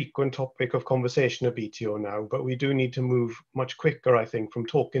a frequent topic of conversation at BTO now, but we do need to move much quicker, I think, from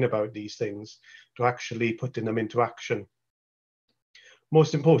talking about these things to actually putting them into action.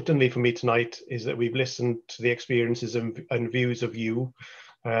 Most importantly for me tonight is that we've listened to the experiences and views of you,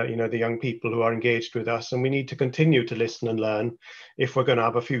 the young people who are engaged with us, and we need to continue to listen and learn if we're going to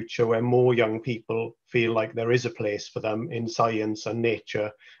have a future where more young people feel like there is a place for them in science and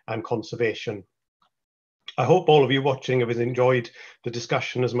nature and conservation. I hope all of you watching have enjoyed the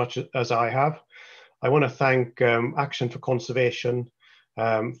discussion as much as I have. I want to thank Action for Conservation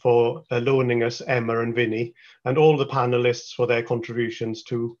for loaning us Emma and Vinny, and all the panelists for their contributions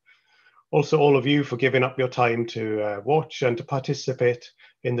too. Also, all of you for giving up your time to watch and to participate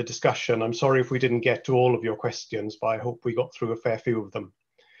in the discussion. I'm sorry if we didn't get to all of your questions, but I hope we got through a fair few of them.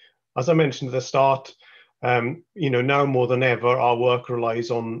 As I mentioned at the start, now more than ever, our work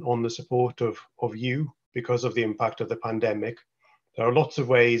relies on the support of you because of the impact of the pandemic. There are lots of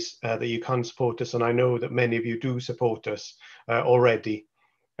ways that you can support us, and I know that many of you do support us already.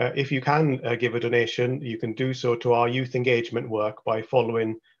 If you can give a donation, you can do so to our youth engagement work by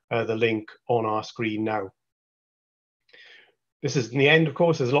following the link on our screen now. This is the end, of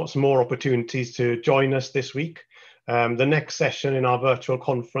course. There's lots more opportunities to join us this week. The next session in our virtual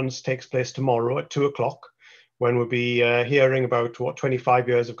conference takes place tomorrow at 2 o'clock, when we'll be hearing about what 25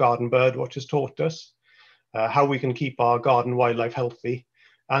 years of garden birdwatch has taught us, how we can keep our garden wildlife healthy,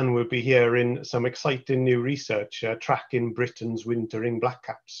 and we'll be hearing some exciting new research tracking Britain's wintering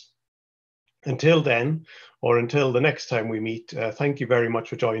blackcaps. Until then, or until the next time we meet, thank you very much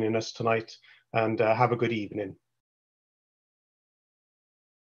for joining us tonight, and have a good evening.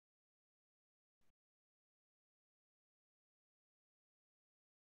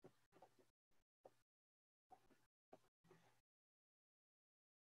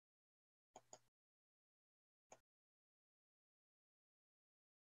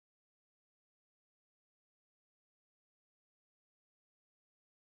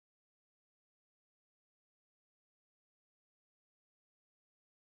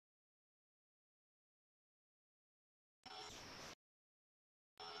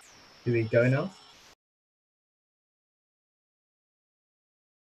 Do we go now?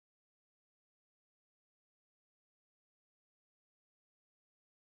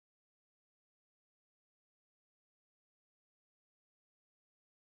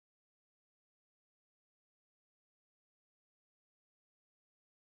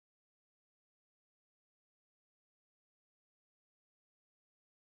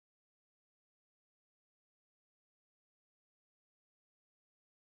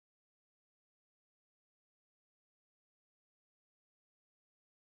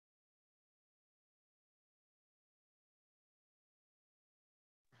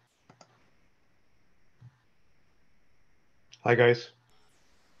 Hi guys.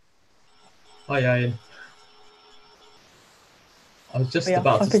 Hi Ian. I was just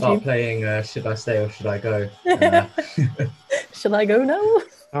about to start playing Should I Stay or Should I Go? Shall I go now?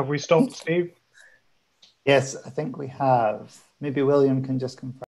 Have we stopped, Steve? Yes, I think we have. Maybe William can just confirm.